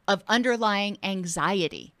of underlying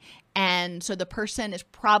anxiety. And so the person is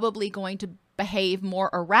probably going to behave more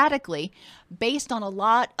erratically based on a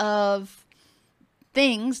lot of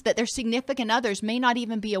things that their significant others may not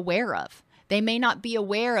even be aware of. They may not be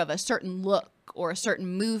aware of a certain look or a certain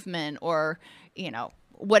movement or,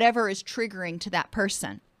 whatever is triggering to that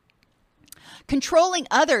person. Controlling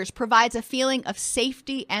others provides a feeling of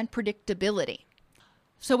safety and predictability.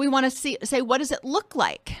 So we want to say, what does it look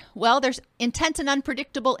like? Well, there's intense and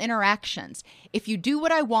unpredictable interactions. If you do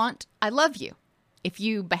what I want, I love you. If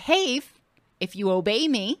you behave, if you obey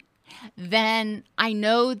me, then I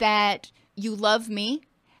know that you love me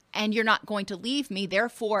and you're not going to leave me.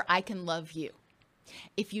 Therefore, I can love you.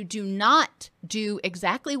 If you do not do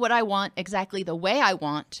exactly what I want, exactly the way I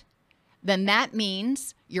want, then that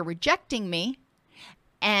means you're rejecting me,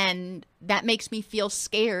 and that makes me feel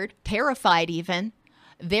scared, terrified even.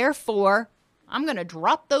 Therefore, I'm going to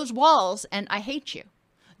drop those walls and I hate you.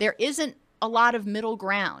 There isn't a lot of middle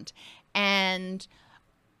ground. And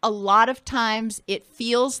a lot of times it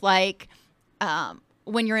feels like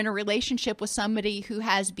when you're in a relationship with somebody who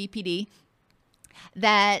has BPD,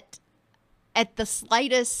 that at the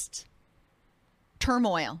slightest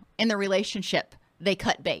turmoil in the relationship, they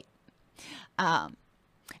cut bait.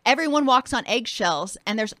 Everyone walks on eggshells,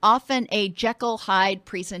 and there's often a Jekyll-Hyde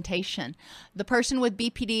presentation. The person with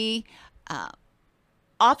BPD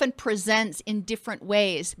often presents in different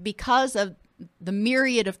ways because of the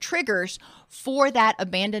myriad of triggers for that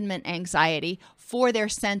abandonment anxiety, for their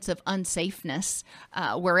sense of unsafeness,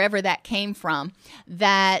 wherever that came from,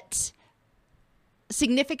 that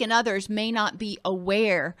significant others may not be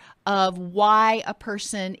aware of why a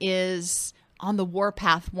person is on the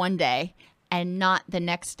warpath one day and not the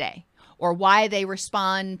next day, or why they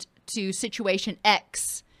respond to situation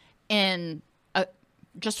X in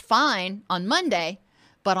just fine on Monday,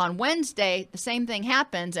 but on Wednesday, the same thing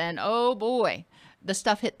happens, and oh boy, the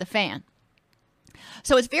stuff hit the fan.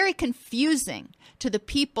 So it's very confusing to the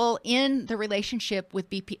people in the relationship with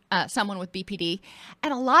someone with BPD.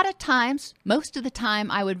 And a lot of times, most of the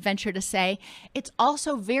time, I would venture to say, it's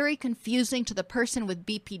also very confusing to the person with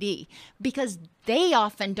BPD because they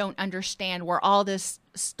often don't understand where all this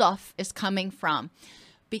stuff is coming from,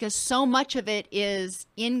 because so much of it is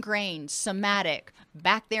ingrained, somatic,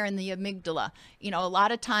 back there in the amygdala. You know, a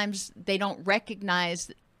lot of times they don't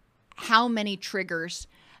recognize how many triggers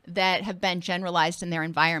that have been generalized in their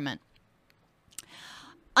environment.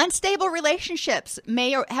 Unstable relationships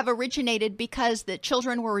may have originated because the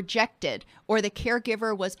children were rejected or the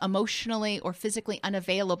caregiver was emotionally or physically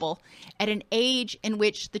unavailable at an age in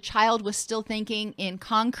which the child was still thinking in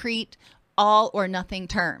concrete, all or nothing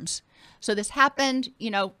terms. So this happened,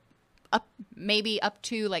 maybe up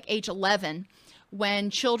to like age 11, when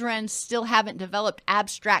children still haven't developed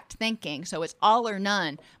abstract thinking. So it's all or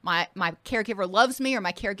none. My caregiver loves me or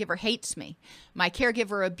my caregiver hates me. My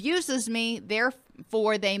caregiver abuses me,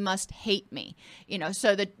 therefore they must hate me.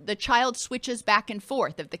 So the child switches back and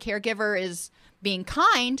forth. If the caregiver is being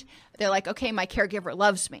kind, they're like, okay, my caregiver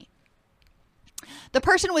loves me. The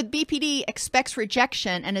person with BPD expects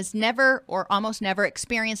rejection and has never or almost never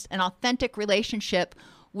experienced an authentic relationship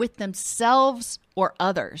with themselves or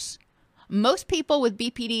others. Most people with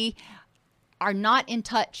BPD are not in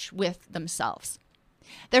touch with themselves.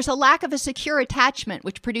 There's a lack of a secure attachment,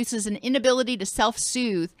 which produces an inability to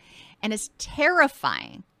self-soothe and is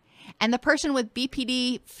terrifying. And the person with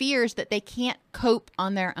BPD fears that they can't cope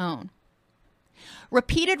on their own.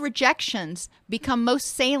 Repeated rejections become most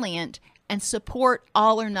salient and support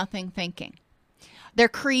all or nothing thinking. They're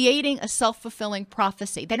creating a self-fulfilling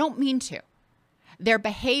prophecy. They don't mean to. Their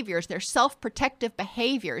behaviors, their self-protective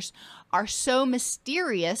behaviors, are so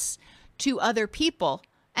mysterious to other people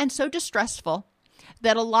and so distressful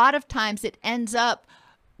that a lot of times it ends up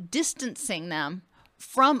distancing them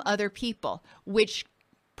from other people, which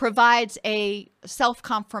provides a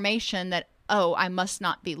self-confirmation that, oh, I must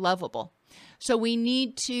not be lovable. So we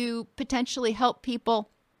need to potentially help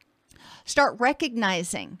people start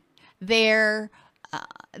recognizing the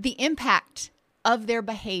impact of their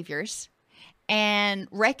behaviors, and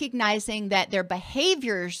recognizing that their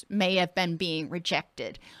behaviors may have been being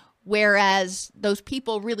rejected, whereas those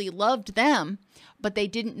people really loved them, but they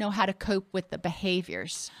didn't know how to cope with the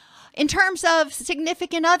behaviors. In terms of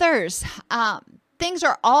significant others, things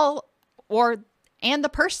are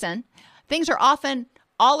things are often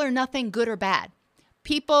all or nothing, good or bad.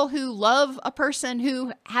 People who love a person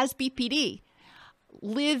who has BPD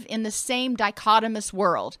live in the same dichotomous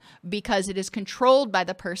world because it is controlled by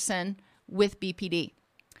the person with BPD.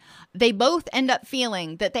 They both end up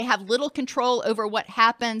feeling that they have little control over what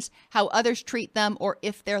happens, how others treat them, or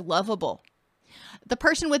if they're lovable. The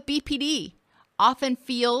person with BPD often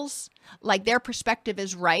feels like their perspective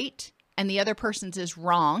is right and the other person's is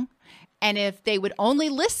wrong. And if they would only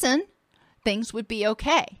listen, things would be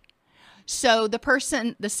okay. So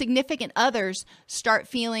the significant others start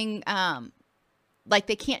feeling like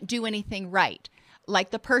they can't do anything right.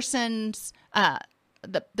 Like the person's,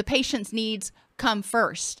 the patient's needs come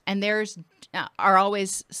first and theirs are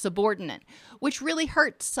always subordinate, which really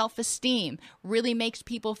hurts self-esteem, really makes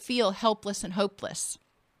people feel helpless and hopeless.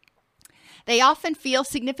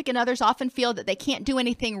 Significant others often feel that they can't do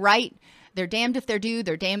anything right. They're damned if they do,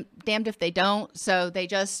 they're damned if they don't, so they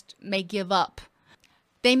just may give up.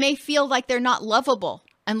 They may feel like they're not lovable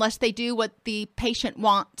unless they do what the patient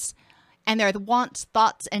wants, and their wants,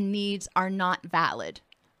 thoughts, and needs are not valid.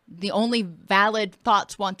 the only valid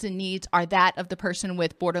thoughts, wants, and needs are that of the person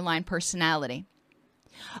with borderline personality.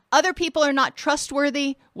 Other people are not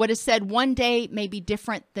trustworthy. What is said one day may be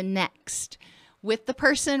different the next. With the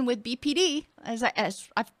person with BPD, as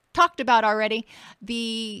I've talked about already,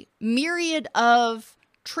 the myriad of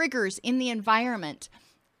triggers in the environment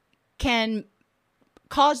can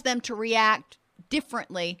cause them to react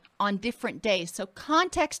differently on different days. So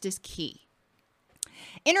context is key.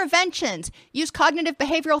 Interventions: use cognitive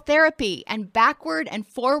behavioral therapy and backward and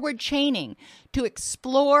forward chaining to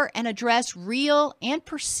explore and address real and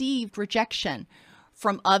perceived rejection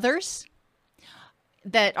from others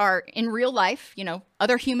that are in real life,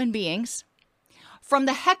 other human beings, from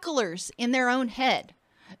the hecklers in their own head,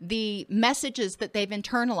 the messages that they've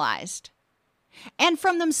internalized, and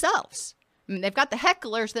from themselves. I mean, they've got the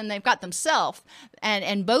hecklers, then they've got themselves,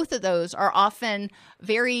 and both of those are often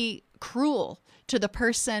very cruel to the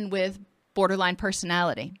person with borderline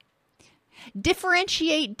personality.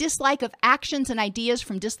 Differentiate dislike of actions and ideas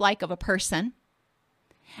from dislike of a person,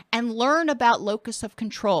 and learn about locus of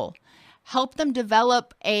control. Help them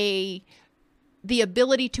develop the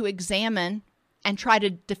ability to examine and try to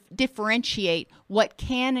differentiate what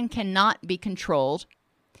can and cannot be controlled,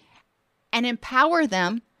 and empower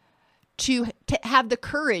them to have the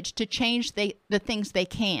courage to change the things they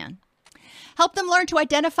can. Help them learn to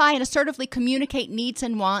identify and assertively communicate needs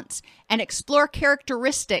and wants, and explore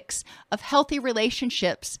characteristics of healthy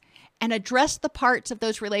relationships, and address the parts of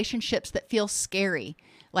those relationships that feel scary,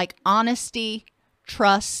 like honesty,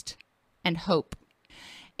 trust, and hope.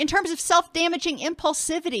 In terms of self-damaging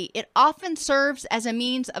impulsivity, it often serves as a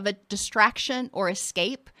means of a distraction or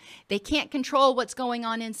escape. They can't control what's going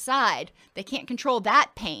on inside. They can't control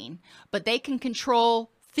that pain, but they can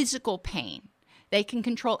control physical pain. They can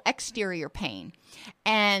control exterior pain,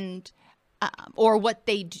 and or what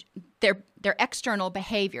their external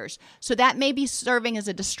behaviors. So that may be serving as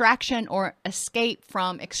a distraction or escape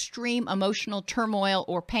from extreme emotional turmoil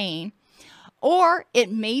or pain, or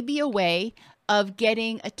it may be a way of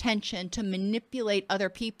getting attention to manipulate other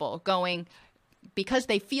people, because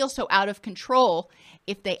they feel so out of control.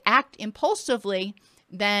 If they act impulsively,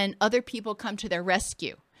 then other people come to their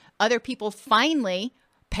rescue. Other people finally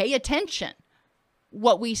pay attention.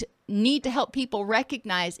 What we need to help people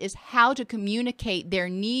recognize is how to communicate their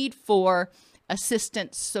need for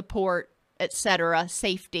assistance, support, etc.,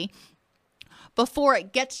 safety, before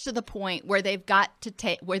it gets to the point where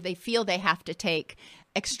where they feel they have to take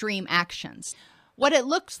extreme actions. What it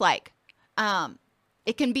looks like,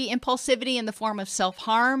 it can be impulsivity in the form of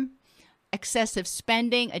self-harm, excessive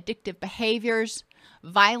spending, addictive behaviors,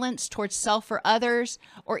 violence towards self or others,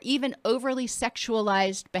 or even overly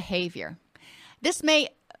sexualized behavior. This may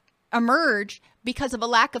emerge because of a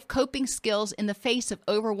lack of coping skills in the face of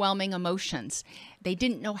overwhelming emotions. They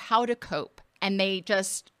didn't know how to cope, and they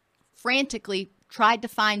just frantically tried to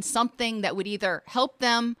find something that would either help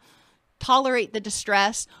them tolerate the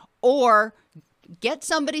distress or get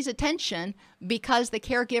somebody's attention because the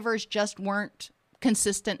caregivers just weren't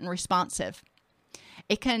consistent and responsive.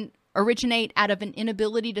 It can originate out of an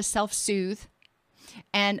inability to self-soothe.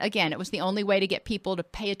 And again, it was the only way to get people to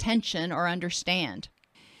pay attention or understand.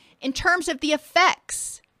 In terms of the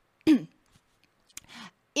effects,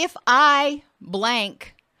 if I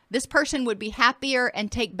blank, this person would be happier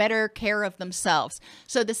and take better care of themselves.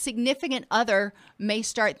 So the significant other may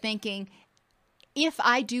start thinking, if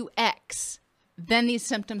I do X, then these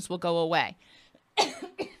symptoms will go away.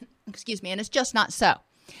 Excuse me, and it's just not so.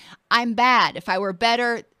 I'm bad. If I were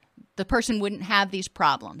better, the person wouldn't have these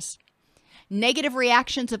problems. Negative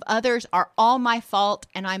reactions of others are all my fault,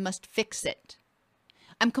 and I must fix it.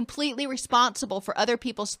 I'm completely responsible for other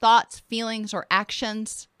people's thoughts, feelings, or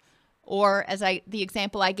actions. Or, the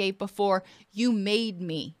example I gave before, you made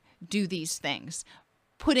me do these things.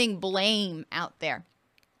 Putting blame out there.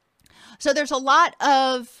 So there's a lot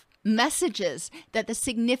of messages that the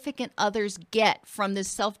significant others get from this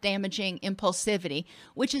self-damaging impulsivity,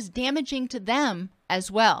 which is damaging to them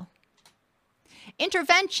as well.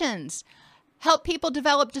 Interventions help people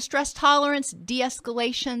develop distress tolerance,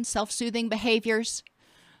 de-escalation, self-soothing behaviors.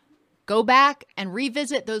 Go back and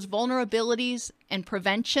revisit those vulnerabilities and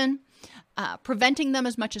preventing them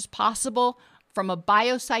as much as possible from a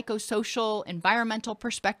biopsychosocial, environmental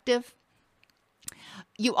perspective.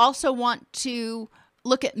 You also want to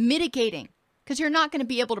look at mitigating, because you're not going to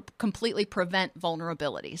be able to completely prevent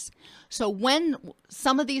vulnerabilities. So when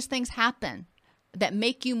some of these things happen that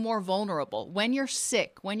make you more vulnerable, when you're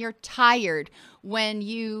sick, when you're tired, when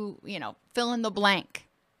you fill in the blank,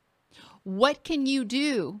 what can you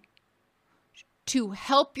do to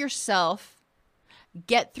help yourself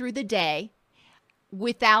get through the day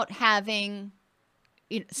without having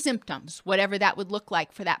symptoms, whatever that would look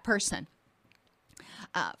like for that person.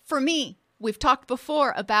 For me, we've talked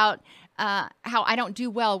before about how I don't do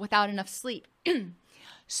well without enough sleep.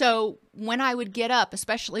 So when I would get up,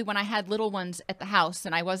 especially when I had little ones at the house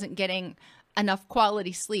and I wasn't getting enough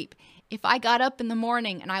quality sleep, if I got up in the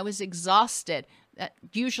morning and I was exhausted, that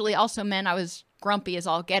usually also meant I was grumpy as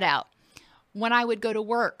all get out. When I would go to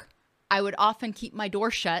work, I would often keep my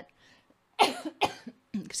door shut.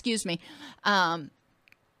 Excuse me.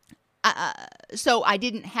 So I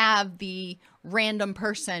didn't have the random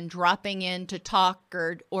person dropping in to talk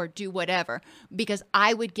or do whatever, because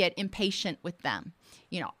I would get impatient with them.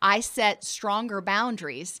 I set stronger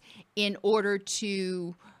boundaries in order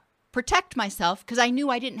to protect myself because I knew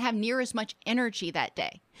I didn't have near as much energy that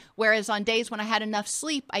day. Whereas on days when I had enough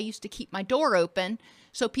sleep, I used to keep my door open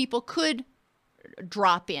so people could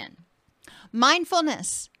drop in.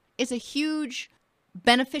 Mindfulness is a huge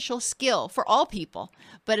beneficial skill for all people,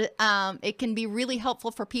 but it can be really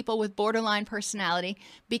helpful for people with borderline personality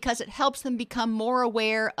because it helps them become more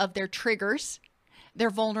aware of their triggers, their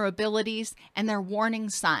vulnerabilities, and their warning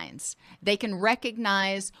signs. They can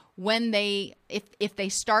recognize when if they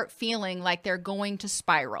start feeling like they're going to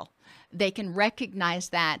spiral. They can recognize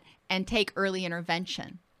that and take early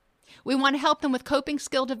intervention. We want to help them with coping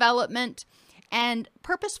skill development and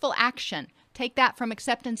purposeful action. Take that from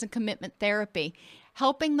acceptance and commitment therapy,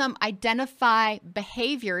 helping them identify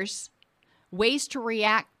behaviors, ways to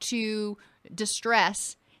react to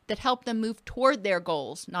distress that help them move toward their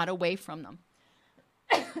goals, not away from them.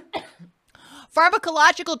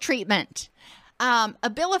 Pharmacological treatment.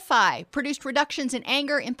 Abilify produced reductions in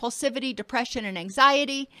anger, impulsivity, depression, and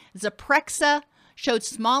anxiety. Zyprexa showed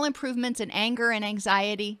small improvements in anger and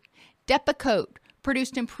anxiety. Depakote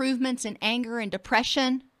produced improvements in anger and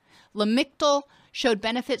depression. Lamictal showed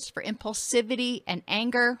benefits for impulsivity and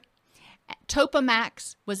anger.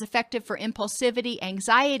 Topamax was effective for impulsivity,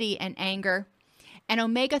 anxiety, and anger. And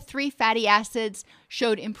omega-3 fatty acids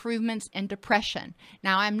showed improvements in depression.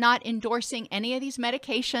 Now, I'm not endorsing any of these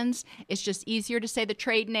medications. It's just easier to say the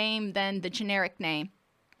trade name than the generic name.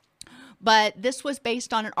 But this was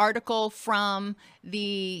based on an article from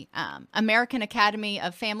the American Academy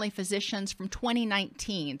of Family Physicians from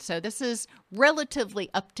 2019. So this is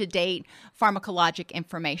relatively up-to-date pharmacologic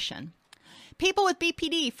information. People with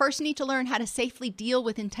BPD first need to learn how to safely deal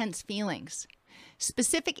with intense feelings.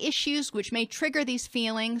 Specific issues which may trigger these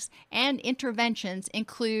feelings and interventions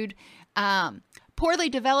include poorly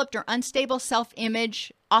developed or unstable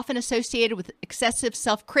self-image, often associated with excessive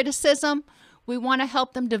self-criticism. We want to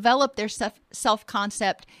help them develop their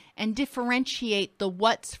self-concept and differentiate the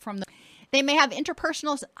what's from the. They may have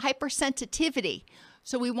interpersonal hypersensitivity,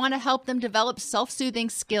 so we want to help them develop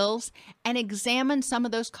self-soothing skills and examine some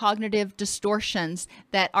of those cognitive distortions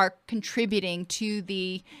that are contributing to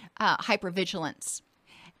the hypervigilance.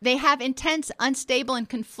 They have intense, unstable, and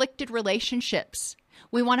conflicted relationships.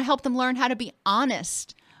 We want to help them learn how to be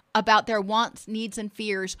honest about their wants, needs, and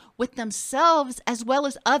fears with themselves as well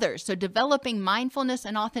as others. So developing mindfulness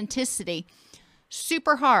and authenticity,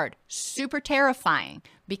 super hard, super terrifying,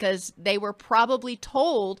 because they were probably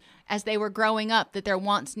told as they were growing up that their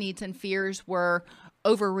wants, needs, and fears were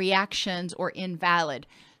overreactions or invalid.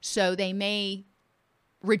 So they may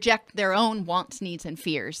reject their own wants, needs, and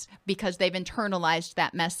fears because they've internalized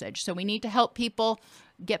that message. So we need to help people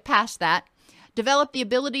get past that. Develop the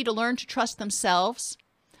ability to learn to trust themselves.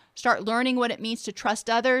 Start learning what it means to trust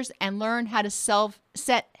others and learn how to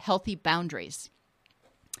set healthy boundaries.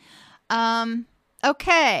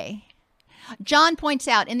 Okay. John points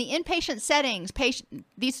out, in the inpatient settings,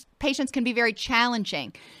 these patients can be very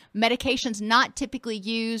challenging. Medications not typically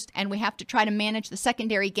used, and we have to try to manage the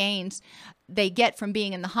secondary gains they get from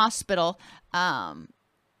being in the hospital,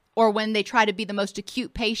 or when they try to be the most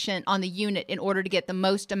acute patient on the unit in order to get the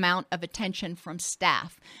most amount of attention from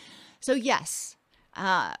staff. So yes,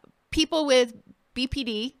 people with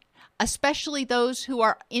BPD, especially those who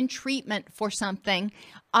are in treatment for something,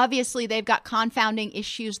 obviously they've got confounding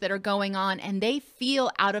issues that are going on and they feel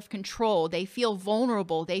out of control. They feel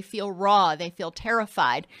vulnerable. They feel raw. They feel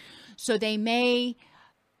terrified. So they may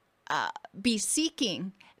be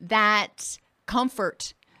seeking that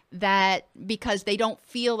comfort that because they don't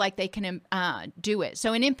feel like they can do it.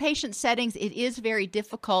 So in inpatient settings, it is very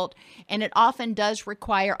difficult, and it often does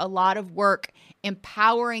require a lot of work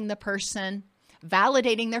empowering the person,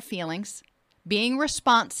 validating their feelings, being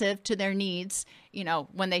responsive to their needs,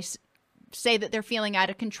 when they say that they're feeling out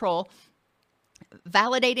of control,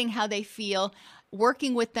 validating how they feel,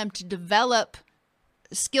 working with them to develop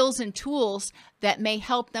skills and tools that may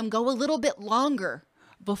help them go a little bit longer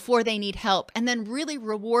before they need help, and then really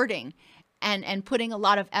rewarding and putting a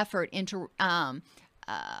lot of effort into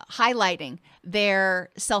highlighting their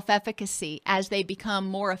self-efficacy as they become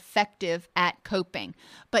more effective at coping.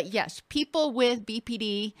 But yes, people with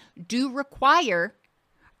BPD do require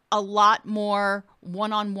a lot more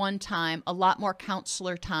one-on-one time, a lot more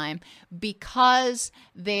counselor time, because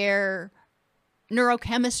their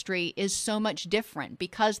neurochemistry is so much different,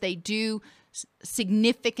 because they do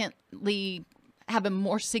significantly have a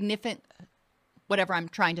more significant, whatever I'm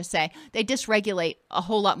trying to say, they dysregulate a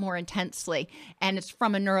whole lot more intensely, and it's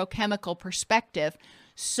from a neurochemical perspective.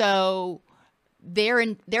 So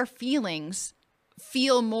their feelings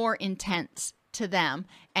feel more intense to them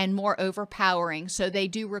and more overpowering. So they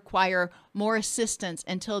do require more assistance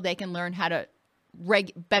until they can learn how to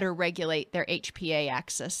better regulate their HPA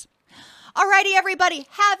axis. Alrighty, everybody,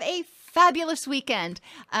 have a fabulous weekend.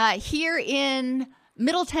 Here in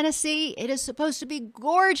Middle Tennessee, it is supposed to be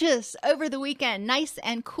gorgeous over the weekend, nice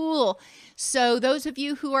and cool. So those of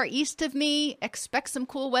you who are east of me, expect some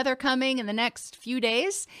cool weather coming in the next few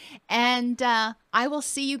days. And I will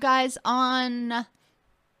see you guys on...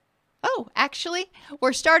 Oh, actually,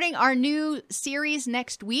 we're starting our new series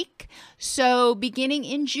next week. So beginning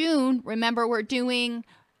in June, remember, we're doing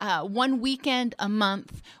one weekend a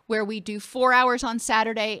month where we do 4 hours on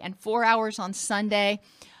Saturday and 4 hours on Sunday.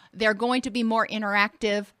 They're going to be more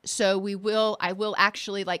interactive. So I will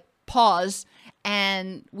actually pause,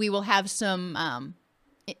 and we will have some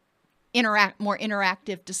more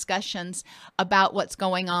interactive discussions about what's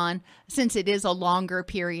going on, since it is a longer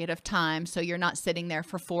period of time. So you're not sitting there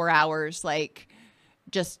for 4 hours,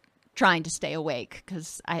 just trying to stay awake,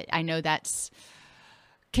 because I know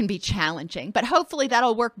can be challenging, but hopefully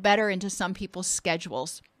that'll work better into some people's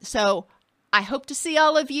schedules. So I hope to see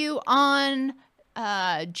all of you on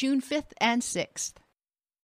June 5th and 6th.